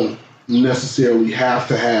don't necessarily have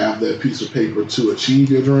to have that piece of paper to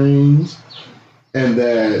achieve your dreams, and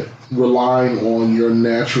that relying on your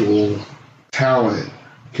natural talent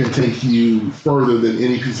can take you further than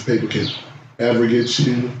any piece of paper can ever get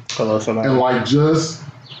you. And just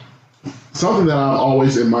something that I've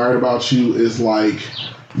always admired about you is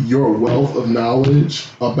your wealth of knowledge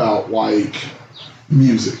about like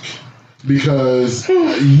music. Because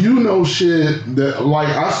you know shit that, like,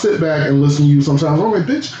 I sit back and listen to you sometimes. I'm like,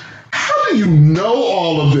 bitch, how do you know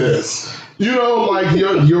all of this? You know, like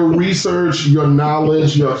your research, your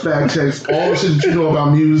knowledge, your fact checks, all the shit that you know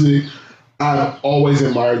about music. I've always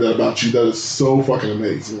admired that about you. That is so fucking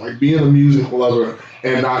amazing. Like, being a music lover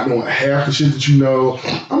and not knowing half the shit that you know.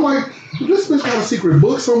 I'm like, this bitch got a secret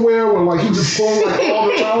book somewhere where, like, he just pulling, like, all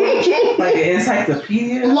the knowledge. Like an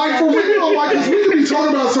encyclopedia? Like, for real. Like, cause we could be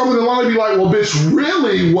talking about something and Lonnie be like, well, bitch,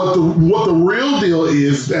 really, what the real deal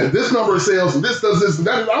is that this number of sales and this does this and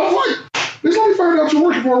that. And I was like, bitch, let me find out you're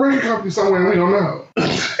working for a record company somewhere and we don't know.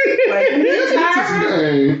 Like, you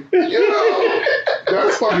know,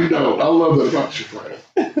 that's fucking dope. I love that about you, friend.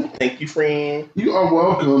 Thank you, friend. You are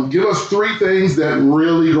welcome. Give us 3 things that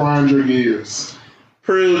really grind your gears.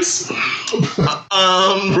 Fruits.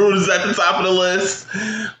 Fruit is at the top of the list.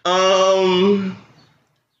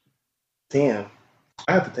 Damn.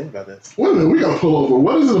 I have to think about this. Wait a minute, we gotta pull over.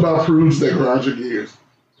 What is it about fruits that grind your gears?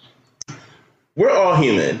 We're all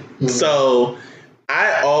human. Mm-hmm. So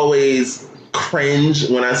I always cringe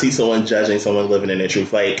when I see someone judging someone living in their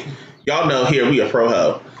truth. Like, y'all know here we a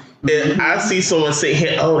pro-ho. If I see someone say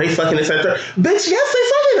here, oh, they fucking etc. Bitch, yes, they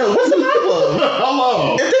fucking them. What's the problem?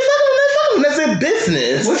 Hello. If they fucking them, they fucking them. That's their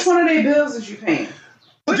business. Which one of their bills is you paying?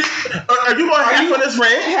 Are you going to have for this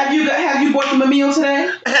rent? Have you bought them a meal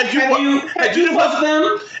today? Have you put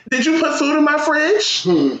them? Did you put food in my fridge?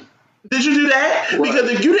 Did you do that? Right. Because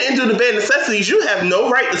if you didn't do the bare necessities, you have no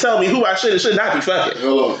right to tell me who I should and should not be fucking.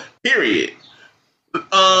 Hello. Period.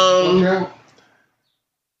 Okay.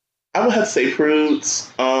 I would have to say prudes.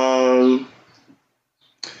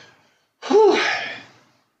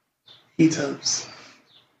 Heatos.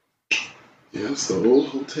 Yes, the old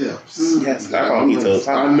hotels. Yes, I call Heatos.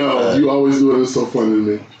 I know. You always do it. It's so funny to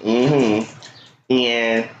me. Mm-hmm.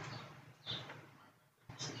 Yeah.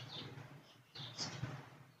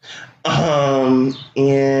 And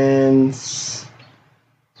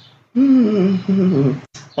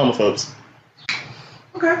homophobes.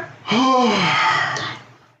 Okay.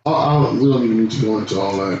 We don't even need to go into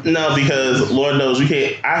all that. No, because Lord knows we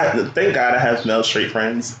can't. Thank God I have male straight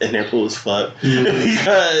friends and they're cool as fuck.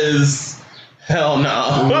 Because hell no.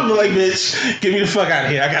 I'm like, bitch, get me the fuck out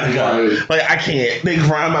of here. I gotta go. Right. Like, I can't. They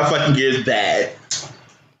grind my fucking gears bad.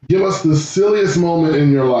 Give us the silliest moment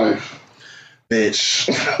in your life. Bitch,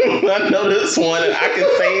 I know this one and I can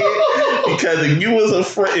say it because if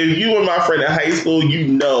you were my friend in high school, you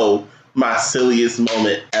know my silliest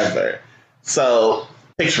moment ever. So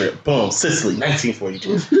picture it, boom, Sicily,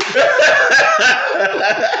 1942.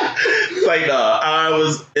 It's like, I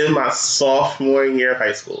was in my sophomore year of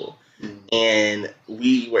high school and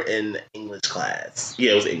we were in English class.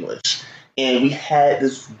 Yeah, it was English. And we had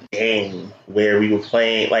this game where we were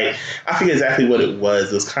playing, like, I forget exactly what it was.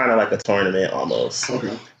 It was kind of like a tournament almost.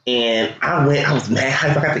 Okay. And I was mad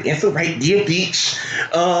hype. I got the answer right, dear beach.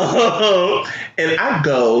 And I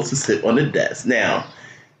go to sit on the desk. Now,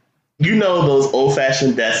 you know those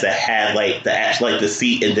old-fashioned desks that have, like, the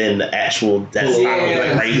seat and then the actual desk like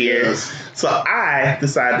right here? Yes. So I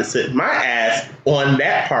decided to sit my ass on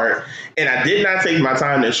that part, and I did not take my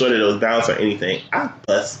time to ensure that it was balanced or anything. I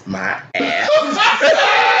bust my ass.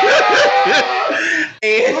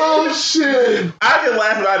 And oh, shit. I can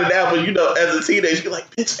laugh about it now, but, you know, as a teenager, you're like,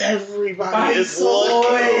 bitch, everybody is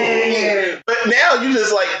looking. But now you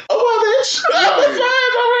just like, oh, well, bitch.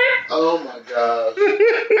 Oh, my God.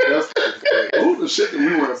 That's the shit that we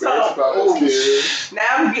were embarrassed about as kids.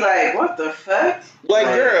 Now we be like, what the fuck? Like,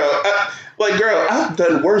 girl, I've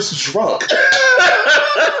done worse drunk.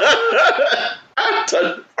 I've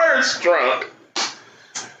done worse drunk.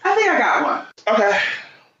 I think I got one. Okay.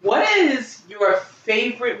 What is your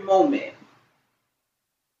favorite moment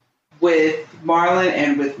with Marlon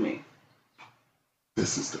and with me?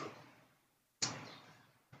 This is dope.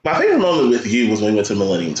 My favorite moment with you was when we went to the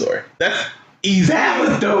Millennium Tour. That's easy. That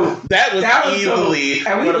was dope. That was easily dope.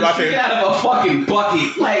 And we was drinking out of a fucking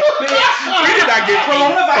bucket. Like, bitch, we did not get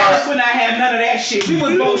coronavirus when I had none of that shit. We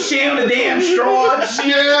was both sharing the damn straws.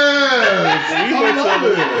 Yes.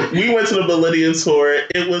 We went to the Millennium Tour.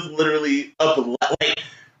 It was literally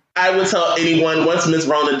I would tell anyone, once Miss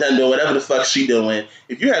Rona done doing whatever the fuck she doing,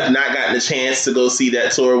 if you have not gotten a chance to go see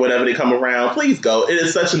that tour whenever they come around, please go. It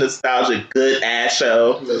is such a nostalgic, good ass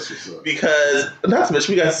show. That's what's up. Because, not to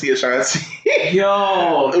mention, we got to see Ashanti.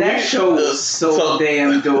 Yo, that show was so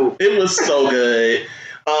damn dope. It was so good.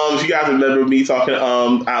 If you guys remember me talking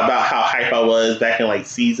about how hype I was back in like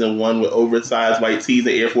season 1 with oversized white tees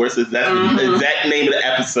and Air Forces, that's the exact name of the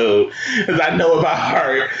episode, because I know about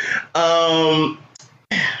heart.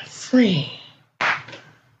 Friend.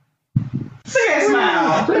 See that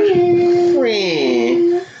smile.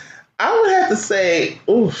 Friend. I would have to say,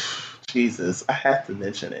 oof, Jesus, I have to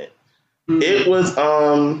mention it. Mm-hmm. It was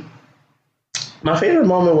my favorite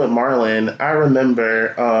moment with Marlon. I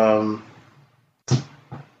remember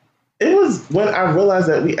it was when I realized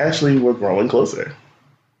that we actually were growing closer.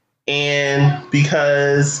 And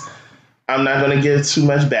because I'm not going to give too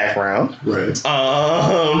much background, right?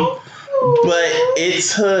 But it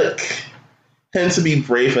took him to be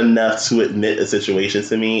brave enough to admit a situation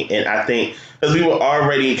to me, and I think because we were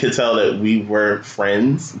already could tell that we were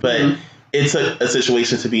friends, but it took a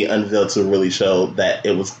situation to be unveiled to really show that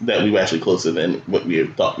we were actually closer than what we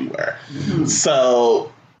thought we were. Mm-hmm.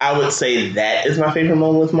 So I would say that is my favorite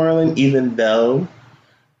moment with Marlon, even though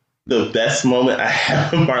the best moment I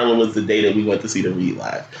had with Marlon was the day that we went to see the Reed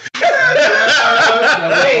live.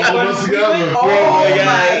 Wait, oh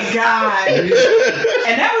my God.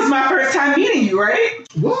 And that was my first time meeting you, right?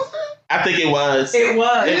 Was it? I think it was. It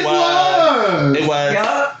was. It was.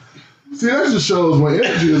 Yup. See, that just shows when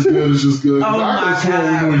energy is good, it's just good. Oh my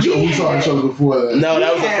God. We saw each other before that. No,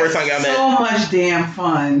 that was the first time y'all met. So much damn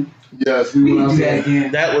fun. Yes, we went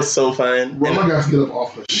outside. That was so fun. Roma got to get up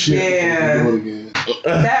off her shit. Yeah. Do it again.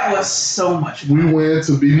 That was so much fun. We went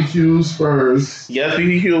to BBQ's first. Yes,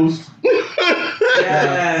 BBQ's.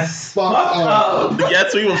 Yes. Fuck up.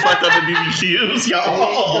 Yes, we were fucked up at BBQ's, y'all.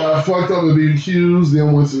 Got fucked up at BBQ's,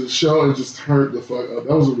 then went to the show and just turned the fuck up.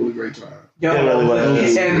 That was a really great time. Yo, really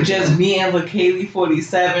was. And just me and LaKaylee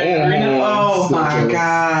 47. Oh my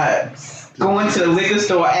God. Going to the liquor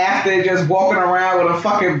store after, just walking around with a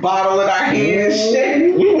fucking bottle in our hand and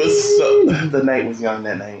shit. We was the night was young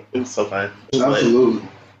that night. It was so fun. Absolutely.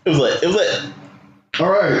 It was lit. All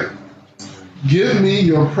right. Give me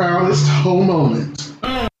your proudest hoe moment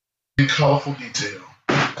in colorful detail.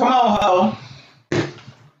 Come on, ho.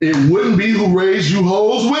 It wouldn't be Who Raised You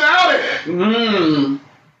Hoes without it.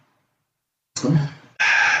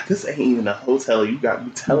 This ain't even a hotel. You got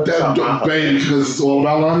me telling that, baby, because it's all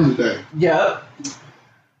about Lonnie today. Yep.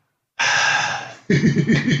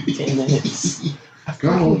 Damn it.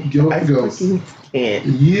 Come on, give up the ghost.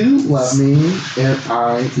 You love me, and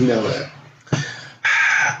I know that.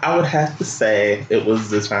 I would have to say it was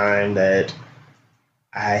the time that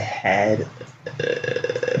I had,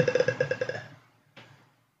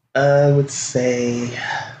 I would say,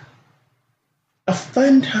 a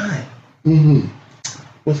fun time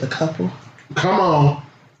with a couple. Come on.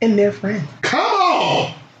 And their friend. Come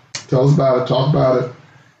on. Tell us about it. Talk about it.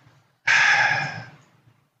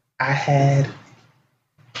 I had,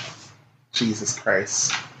 Jesus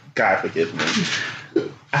Christ, God forgive me.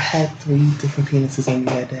 I had 3 different penises on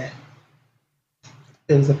me that day.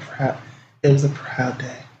 It was a proud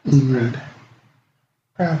day.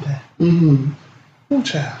 Proud day. Oh,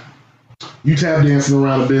 child. You tap dancing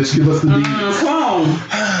around a bitch. Give us the beats. Come on.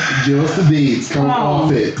 Give us the beats. Come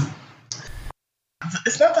on. It.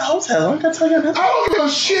 It's not the hotel. I'm gonna tell you nothing. I don't give a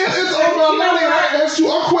shit. It's all about money. I asked you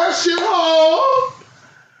a question, ho.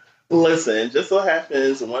 Listen, just so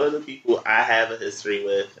happens one of the people I have a history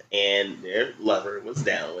with and their lover was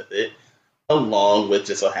down with it, along with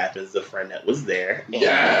just so happens the friend that was there. And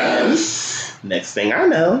yes. Next thing I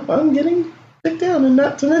know, I'm getting picked down, and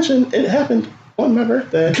not to mention it happened on my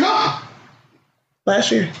birthday. Come.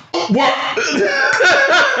 Last year. What? Thank you,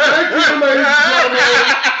 ladies and gentlemen.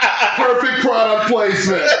 Perfect product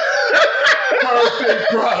placement. Perfect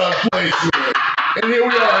product placement. And here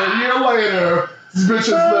we are, a year later. This bitch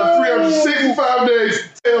has left 365 days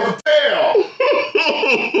tail to tail.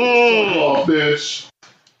 Oh, bitch.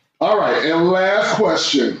 All right, and last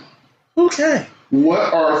question. Okay.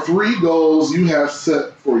 What are 3 goals you have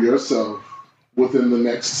set for yourself within the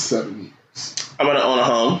next 7 years? I want to own a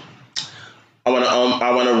home. I want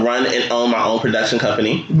to run and own my own production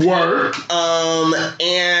company. Word. And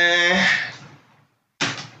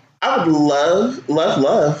I would love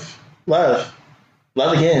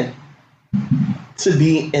again to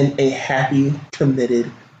be in a happy,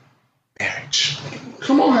 committed marriage.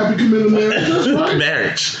 Come on, happy, committed marriage. That's right.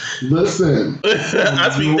 Marriage. Listen.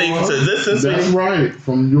 I speak things into existence. That's right.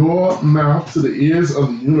 From your mouth to the ears of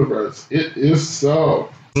the universe. It is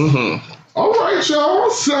so. All right,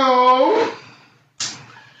 y'all. So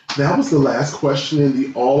that was the last question in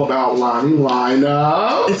the All About Lonnie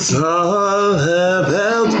lineup. It's all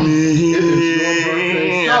about me. It is your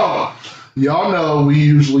birthday. So, y'all know we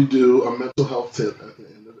usually do a mental health tip at the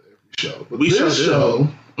end of every show. But this show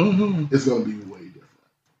is going to be way different.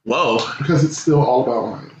 Whoa. Because it's still all about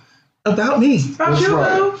Lonnie. About me. About you,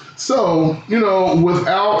 right. So,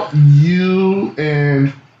 without you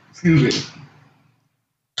and,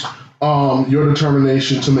 your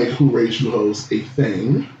determination to make Who Raised You Host a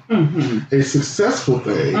thing, a successful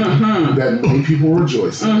thing that many people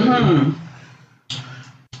rejoice in.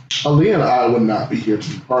 Aaliyah and I would not be here to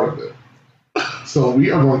be part of it. So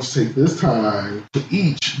we are going to take this time to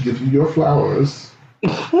each give you your flowers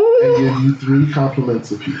and give you 3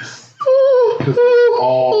 compliments apiece. Because it's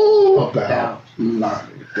all about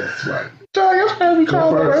Lonnie. That's right.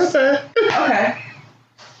 Go first. Okay.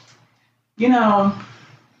 You know,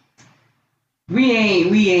 we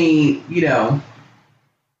ain't, you know,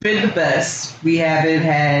 been the best. We haven't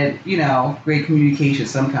had, you know, great communication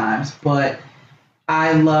sometimes, but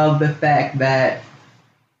I love the fact that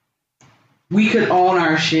we could own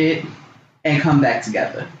our shit and come back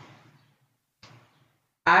together.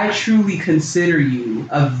 I truly consider you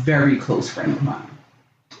a very close friend of mine.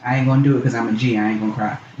 I ain't gonna do it because I'm a G. I ain't gonna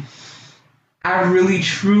cry. I really,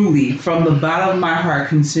 truly, from the bottom of my heart,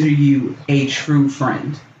 consider you a true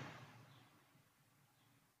friend.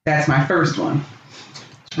 That's my first one.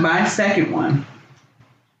 My second one.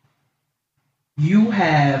 You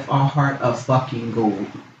have a heart of fucking gold.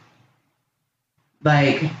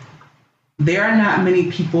 Like, there are not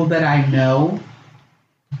many people that I know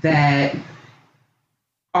that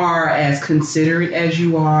are as considerate as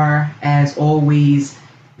you are, as always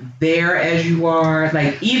there as you are.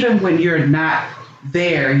 Like, even when you're not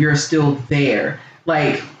there, you're still there.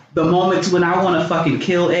 Like, the moments when I want to fucking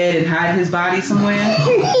kill Ed and hide his body somewhere.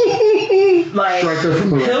 Like,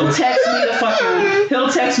 he'll text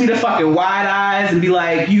me the fucking wide eyes and be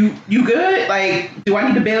like, you good? Like, do I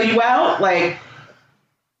need to bail you out? Like,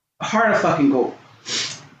 heart of fucking gold.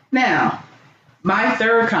 Now, my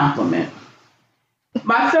third compliment.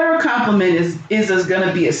 My third compliment is going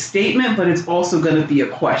to be a statement, but it's also going to be a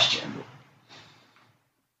question.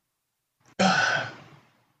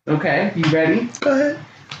 Okay, you ready? Go ahead.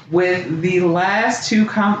 With the last 2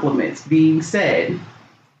 compliments being said,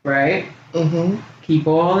 right? Keep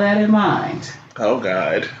all that in mind. Oh,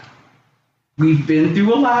 God. We've been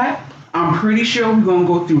through a lot. I'm pretty sure we're going to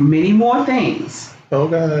go through many more things. Oh,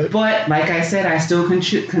 God. But like I said, I still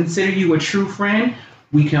consider you a true friend.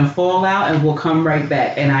 We can fall out and we'll come right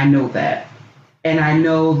back. And I know that. And I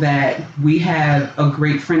know that we have a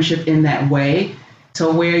great friendship in that way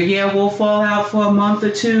to where, yeah, we'll fall out for a month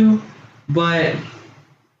or 2, but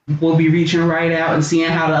we'll be reaching right out and seeing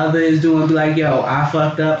how the other is doing. Be like, yo, I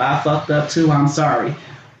fucked up too. I'm sorry.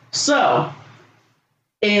 So,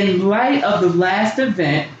 in light of the last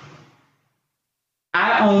event,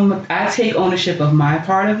 I take ownership of my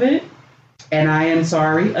part of it. And I am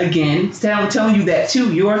sorry. Again, I'm telling you that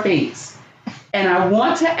to your face. And I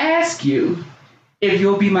want to ask you if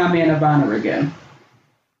you'll be my man of honor again.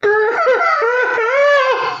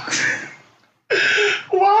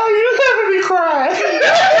 Why are you having me cry?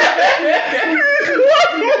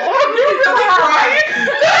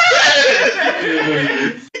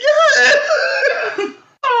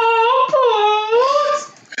 Oh,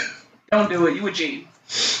 please. Don't do it. You a G.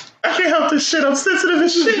 I can't help this shit. I'm sensitive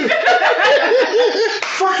as shit.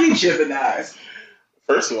 Fucking Geminis.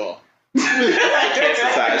 First of all,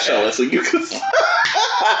 cancer show us so you can.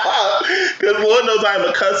 Because Lord knows I'm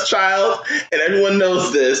a cuss child, and everyone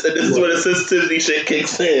knows this, and this is where the sensitivity shit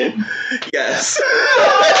kicks in. Yes.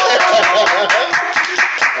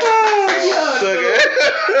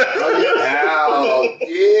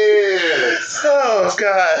 Yes. Oh,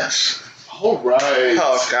 gosh. All right.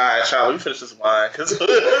 Oh, God, child, let me finish this wine, because it's about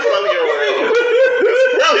to get real.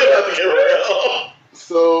 It's really about to get real.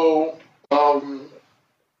 So,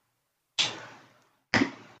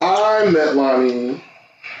 I met Lonnie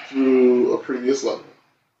through a previous level.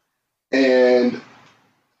 And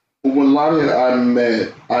when Lonnie and I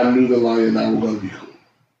met, I knew that Lonnie and I were going to be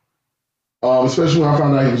cool. Especially when I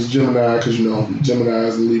found out he was a Gemini, because, you know,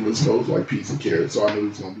 Geminis and Libras goes like peas and carrots, so I knew he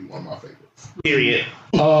was going to be one of my favorites. Period.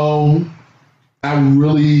 I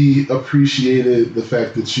really appreciated the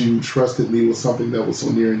fact that you trusted me with something that was so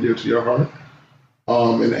near and dear to your heart,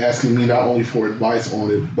 and asking me not only for advice on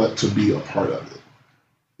it, but to be a part of it.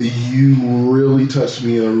 You really touched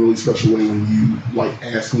me in a really special way when you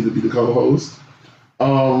asked me to be the co-host,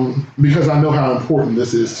 because I know how important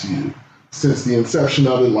this is to you. Since the inception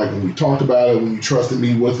of it, when we talked about it, when you trusted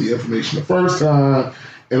me with the information the first time,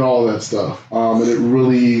 and all that stuff, and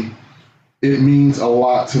it means a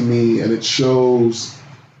lot to me, and it shows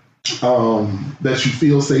that you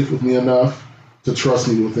feel safe with me enough to trust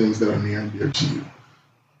me with things that are near and dear to you.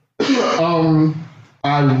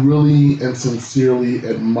 I really and sincerely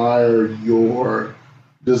admire your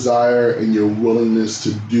desire and your willingness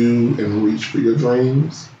to do and reach for your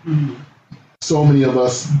dreams. Mm-hmm. So many of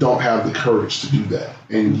us don't have the courage to do that,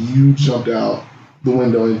 and you jumped out the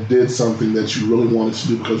window and did something that you really wanted to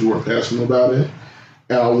do because you were passionate about it.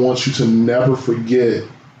 And I want you to never forget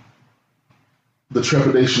the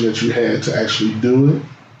trepidation that you had to actually do it.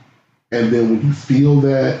 And then when you feel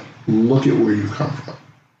that, look at where you've come from.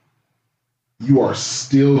 You are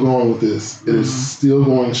still going with this. It is still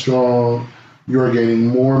going strong. You're gaining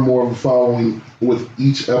more and more of a following with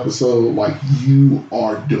each episode, like you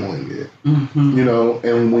are doing it. You know,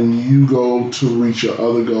 and when you go to reach your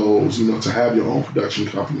other goals, you know, to have your own production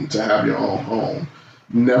company, to have your own home,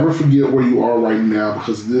 never forget where you are right now,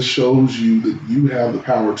 because this shows you that you have the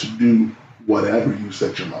power to do whatever you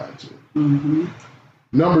set your mind to.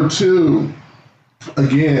 Number 2,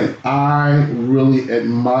 again, I really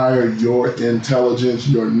admire your intelligence,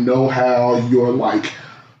 your know-how, your like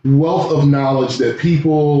wealth of knowledge that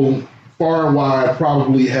people far and wide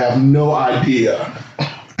probably have no idea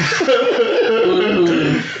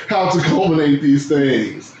how to culminate these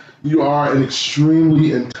things. You are an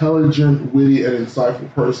extremely intelligent, witty, and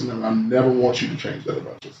insightful person, and I never want you to change that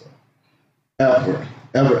about yourself. Ever,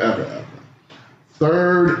 ever, ever, ever.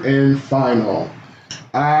 Third and final,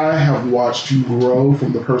 I have watched you grow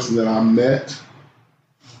from the person that I met,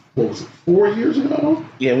 what was it, 4 years ago?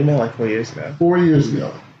 Yeah, we met like 4 years ago. 4 years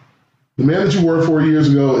ago. The man that you were 4 years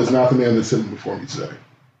ago is not the man that's sitting before me today.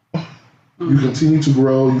 You continue to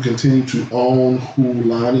grow, you continue to own who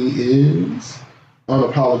Lonnie is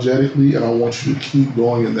unapologetically, and I want you to keep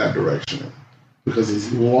going in that direction. Because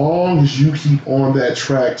as long as you keep on that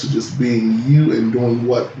track to just being you and doing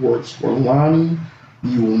what works for Lonnie,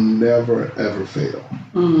 you will never, ever fail.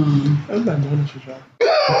 I'm not doing this with y'all.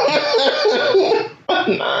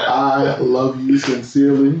 I love you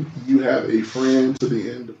sincerely. You have a friend to the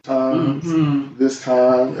end of time. This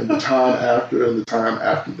time, and the time after, and the time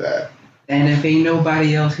after that. And if ain't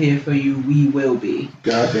nobody else here for you, we will be.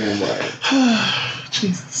 Goddamn right.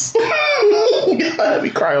 Jesus. You let me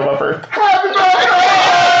cry on my birthday. Happy birthday!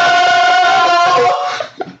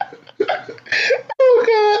 Oh,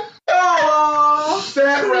 God. Oh,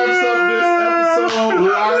 that wraps up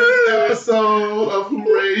this episode of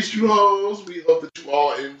Who Raised You Hoes. We hope that you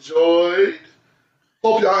all enjoyed.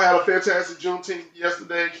 Hope y'all had a fantastic Juneteenth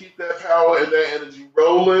yesterday. Keep that power and that energy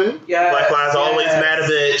rolling. Yes, Black lives always matter,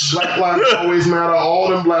 bitch. Black lives always matter. All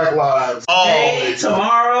them black lives. Today,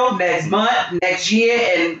 tomorrow, next month, next year,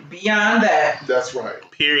 and beyond that. That's right.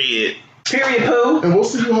 Period. Period, poo. And we'll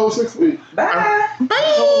see you hoes next week. Bye.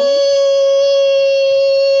 Bye.